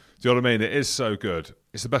 Do you know what I mean? It is so good.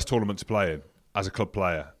 It's the best tournament to play in as a club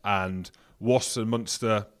player. And Wasps and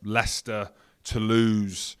Munster, Leicester,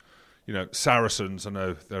 Toulouse, Saracens, I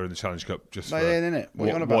know they're in the Challenge Cup just they ain't in it. What are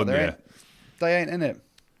you on about? They ain't in it.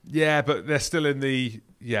 Yeah, but they're still in the...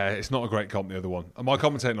 Yeah, it's not a great comp, the other one. Am I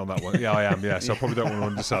commentating on that one? Yeah, I am, yeah, so I probably don't want to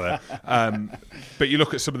undersell it. But you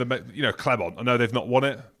look at some of the... Claremont, I know they've not won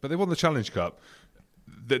it, but they won the Challenge Cup.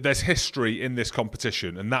 There's history in this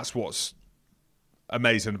competition, and that's what's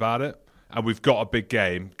amazing about it. And we've got a big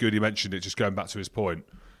game. Goody mentioned it, just going back to his point.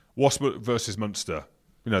 Wasp versus Munster.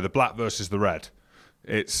 The black versus the red.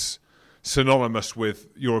 It's synonymous with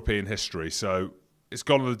European history. So it's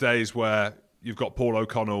gone are the days where you've got Paul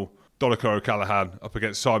O'Connell, Donncha O'Callaghan up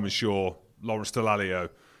against Simon Shaw, Lawrence Delalio.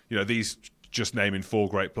 These just naming 4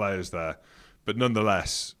 great players there. But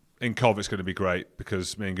nonetheless, in Cov it's going to be great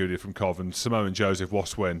because me and Goody are from Cov, and Samo and Joseph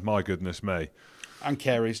Wasp win. My goodness me. And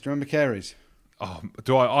Careys. Do you remember Careys? Oh,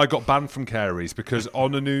 I got banned from Careys because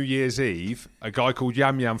on a New Year's Eve, a guy called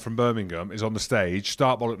Yam Yam from Birmingham is on the stage,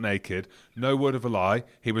 start bollock naked, no word of a lie.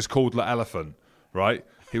 He was called Le Elephant, right?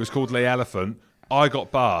 He was called Le Elephant. I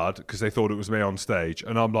got barred because they thought it was me on stage,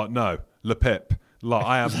 and I'm like, no, Le Pip. Like,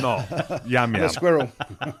 I am not Yam Yam. Le Squirrel.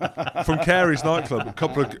 From Careys nightclub, a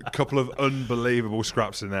couple of unbelievable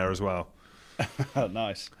scraps in there as well.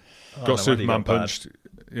 Nice. Got Superman punched.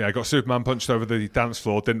 Yeah, got Superman punched over the dance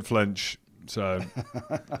floor, didn't flinch. So,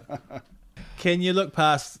 can you look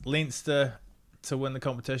past Leinster to win the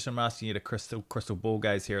competition? I'm asking you to crystal ball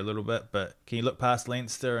gaze here a little bit, but can you look past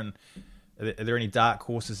Leinster, and are there any dark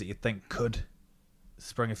horses that you think could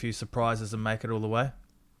spring a few surprises and make it all the way?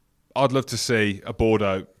 I'd love to see a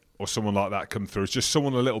Bordeaux or someone like that come through. It's just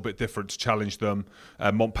someone a little bit different to challenge them.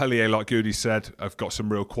 Montpellier, like Goody said, have got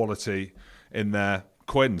some real quality in there.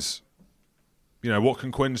 Quins. What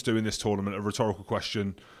can Quins do in this tournament? A rhetorical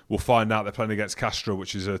question. We'll find out. They're playing against Castra,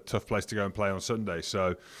 which is a tough place to go and play on Sunday.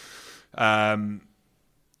 So, I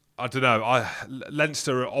don't know.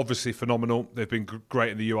 Leinster are obviously phenomenal. They've been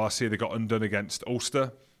great in the URC. They got undone against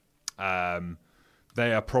Ulster.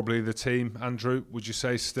 They are probably the team, Andrew, would you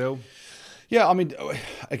say still? Yeah, I mean,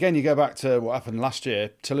 again, you go back to what happened last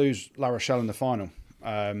year. Toulouse, La Rochelle in the final.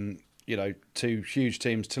 Two huge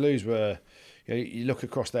teams. Toulouse were, you look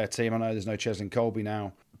across their team, I know there's no Cheslin Colby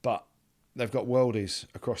now, but they've got worldies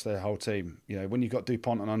across their whole team. When you've got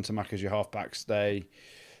Dupont and Untermack as your halfbacks, they're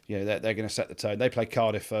going to set the tone. They play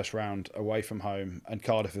Cardiff first round away from home, and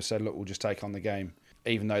Cardiff have said, look, we'll just take on the game,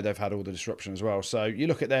 even though they've had all the disruption as well. So you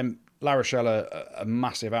look at them, La Rochelle, a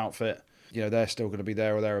massive outfit. They're still going to be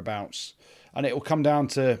there or thereabouts. And it will come down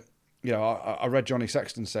to, I read Johnny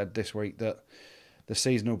Sexton said this week that the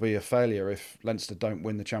season will be a failure if Leinster don't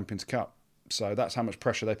win the Champions Cup. So that's how much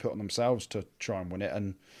pressure they put on themselves to try and win it.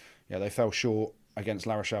 And they fell short against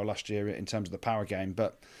La Rochelle last year in terms of the power game.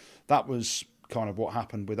 But that was kind of what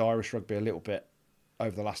happened with Irish rugby a little bit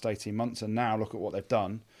over the last 18 months. And now look at what they've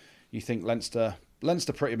done. You think Leinster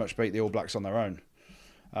pretty much beat the All Blacks on their own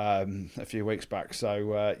a few weeks back.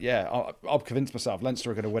 So, I've convinced myself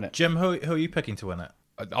Leinster are going to win it. Jim, who are you picking to win it?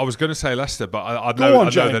 I was going to say Leicester, but I know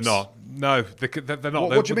they're not. No, they're not.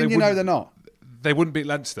 What do you mean they're not? They wouldn't beat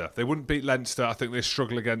Leinster. I think they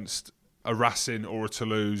struggle against a Racing or a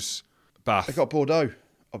Toulouse. Bath. They got Bordeaux.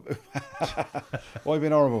 Why are you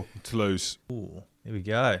being horrible? Toulouse. Ooh, here we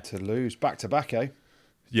go. Toulouse. Back-to-back, eh?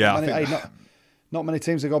 Yeah. Not many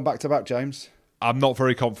teams have gone back-to-back, James. I'm not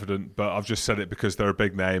very confident, but I've just said it because they're a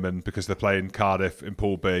big name and because they're playing Cardiff in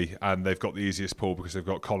Pool B and they've got the easiest pool because they've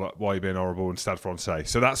got Why are you being horrible and Stade Francais.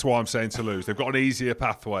 So that's why I'm saying Toulouse. They've got an easier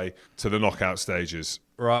pathway to the knockout stages.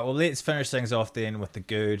 Right, well, let's finish things off then with the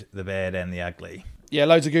good, the bad and the ugly. Yeah,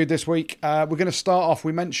 loads of good this week. We're going to start off,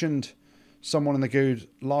 we mentioned someone in the good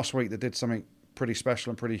last week that did something pretty special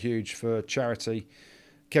and pretty huge for charity.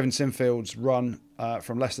 Kevin Sinfield's run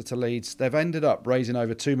from Leicester to Leeds. They've ended up raising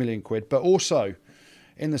over £2 million, but also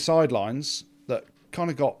in the sidelines that kind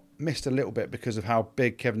of got missed a little bit because of how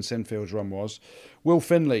big Kevin Sinfield's run was. Will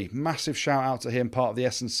Finley, massive shout out to him, part of the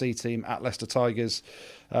S&C team at Leicester Tigers.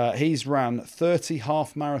 He's ran 30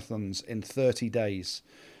 half marathons in 30 days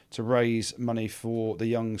to raise money for the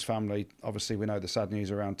Youngs family. Obviously, we know the sad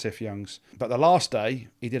news around Tiff Youngs. But the last day,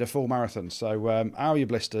 he did a full marathon. So, how are your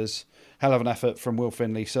blisters? Hell of an effort from Will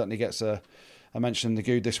Finley. Certainly gets a mention in the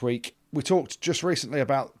good this week. We talked just recently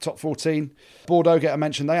about top 14. Bordeaux get a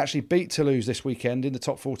mention. They actually beat Toulouse this weekend in the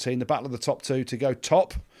top 14, the battle of the top two to go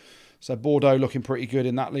top. So Bordeaux looking pretty good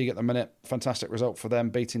in that league at the minute. Fantastic result for them,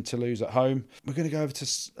 beating Toulouse at home. We're going to go over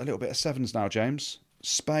to a little bit of sevens now, James.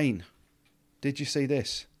 Spain. Did you see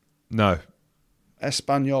this? No.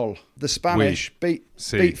 Espanyol. The Spanish beat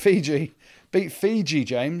Fiji. Beat Fiji,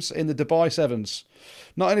 James, in the Dubai Sevens.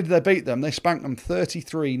 Not only did they beat them, they spanked them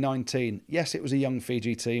 33-19. Yes, it was a young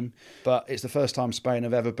Fiji team, but it's the first time Spain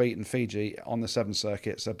have ever beaten Fiji on the Seven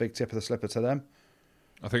circuit. So big tip of the slipper to them.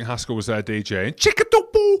 I think Haskell was there DJing.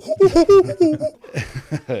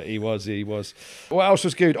 He was. What else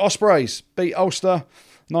was good? Ospreys beat Ulster.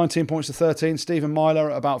 19 points to 13. Stephen Myler,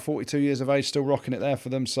 at about 42 years of age, still rocking it there for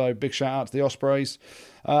them. So big shout out to the Ospreys.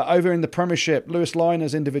 Over in the Premiership, Lewis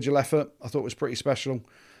Liner's individual effort, I thought was pretty special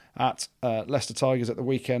at Leicester Tigers at the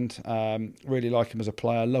weekend. Really like him as a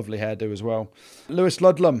player. Lovely hairdo as well. Lewis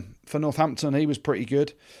Ludlam for Northampton, he was pretty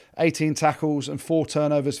good. 18 tackles and 4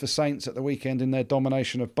 turnovers for Saints at the weekend in their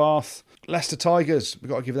domination of Bath. Leicester Tigers, we've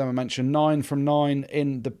got to give them a mention. 9 from 9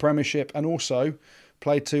 in the Premiership and also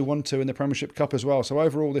played 2-1-2 in the Premiership Cup as well. So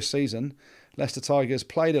overall this season, Leicester Tigers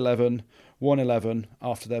played 11, won 11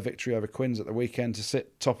 after their victory over Quins at the weekend to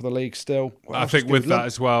sit top of the league still. I think with that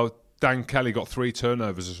as well, Dan Kelly got 3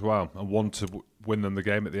 turnovers as well and 1 to win them the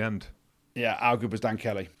game at the end. Yeah, how good was Dan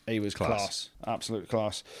Kelly? He was class. Absolute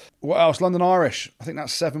class. What else? London Irish. I think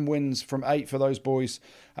that's 7 wins from 8 for those boys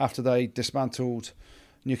after they dismantled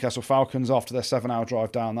Newcastle Falcons after their 7-hour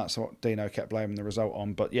drive down. That's what Dino kept blaming the result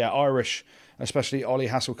on. But yeah, Irish, especially Ollie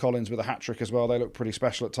Hassel-Collins with a hat-trick as well. They look pretty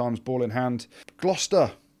special at times, ball in hand.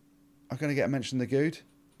 Gloucester, I'm going to get a mention in the good.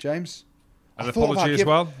 James? An apology as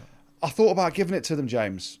well? I thought about giving it to them,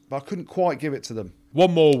 James, but I couldn't quite give it to them.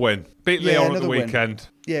 One more win. Beat Leon at the weekend.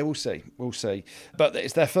 Yeah, we'll see. But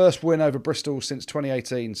it's their first win over Bristol since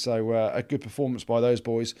 2018, so a good performance by those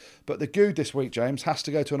boys. But the good this week, James, has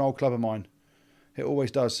to go to an old club of mine. It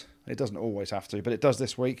always does. It doesn't always have to, but it does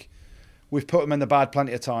this week. We've put them in the bad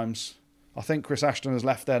plenty of times. I think Chris Ashton has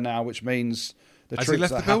left there now, which means has he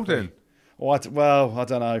left the building? Well, I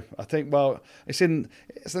don't know. I think I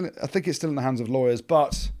think it's still in the hands of lawyers.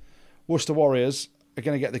 But Worcester Warriors are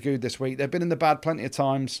going to get the good this week. They've been in the bad plenty of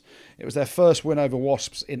times. It was their first win over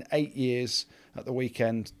Wasps in 8 years at the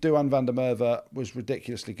weekend. Duan van der Merwe was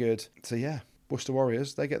ridiculously good. So yeah, Worcester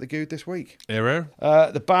Warriors, they get the good this week. Here.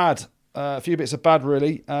 The bad. A few bits of bad,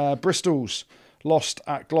 really. Bristol's lost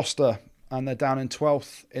at Gloucester, and they're down in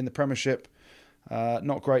 12th in the Premiership.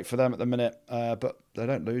 Not great for them at the minute, but they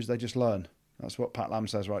don't lose, they just learn. That's what Pat Lam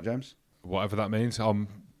says, right, James? Whatever that means. I'm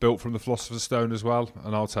built from the Philosopher's Stone as well,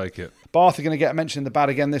 and I'll take it. Bath are going to get mentioned in the bad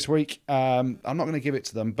again this week. I'm not going to give it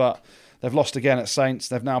to them, but they've lost again at Saints.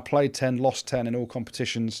 They've now played 10, lost 10 in all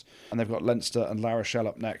competitions, and they've got Leinster and La Rochelle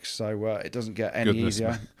up next, so it doesn't get any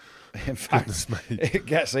easier. In fact, it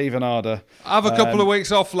gets even harder. Have a couple of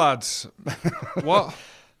weeks off, lads. What?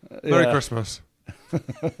 Merry Christmas.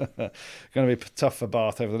 Going to be tough for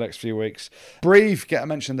Bath over the next few weeks. Breve get a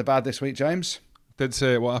mention in the bad this week, James. Didn't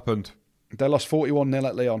see it. What happened? They lost 41-0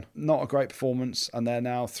 at Lyon. Not a great performance, and they're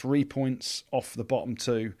now 3 points off the bottom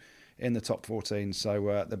two in the top 14.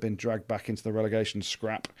 So they've been dragged back into the relegation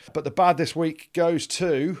scrap. But the bad this week goes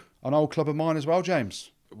to an old club of mine as well,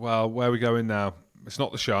 James. Well, where are we going now? It's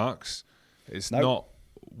not the Sharks. It's not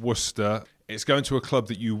Worcester. It's going to a club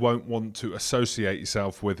that you won't want to associate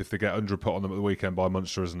yourself with if they get 100 put on them at the weekend by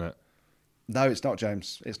Munster, isn't it? No, it's not,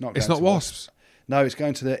 James. It's not. It's not Wasps. No, it's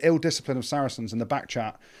going to the ill discipline of Saracens in the back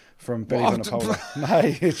chat from Billy Vanapola. No,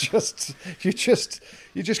 you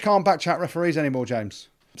just can't back chat referees anymore, James.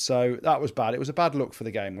 So that was bad. It was a bad look for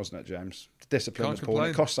the game, wasn't it, James? The discipline was poor.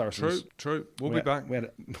 It cost Saracens. True. We'll be back.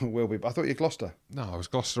 We'll be. I thought you were Gloucester. No, I was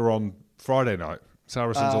Gloucester on Friday night.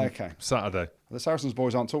 Saracens on Saturday. The Saracens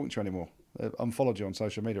boys aren't talking to you anymore. They've unfollowed you on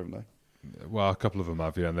social media, haven't they? Well, a couple of them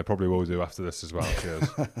have, yeah, and they probably will do after this as well. Cheers.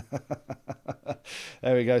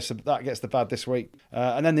 There we go. So that gets the bad this week.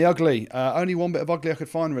 And then the ugly. Only one bit of ugly I could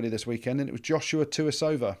find really this weekend, and it was Joshua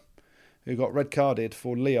Tuisova, who got red carded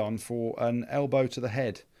for Lyon for an elbow to the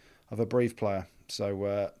head of a Breve player.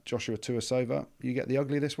 So Joshua Tuisova, you get the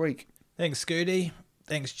ugly this week. Thanks, Scooty.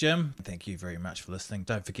 Thanks, Jim. Thank you very much for listening.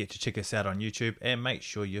 Don't forget to check us out on YouTube and make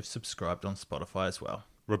sure you've subscribed on Spotify as well.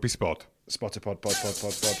 Rugby Spot. Spotted pod.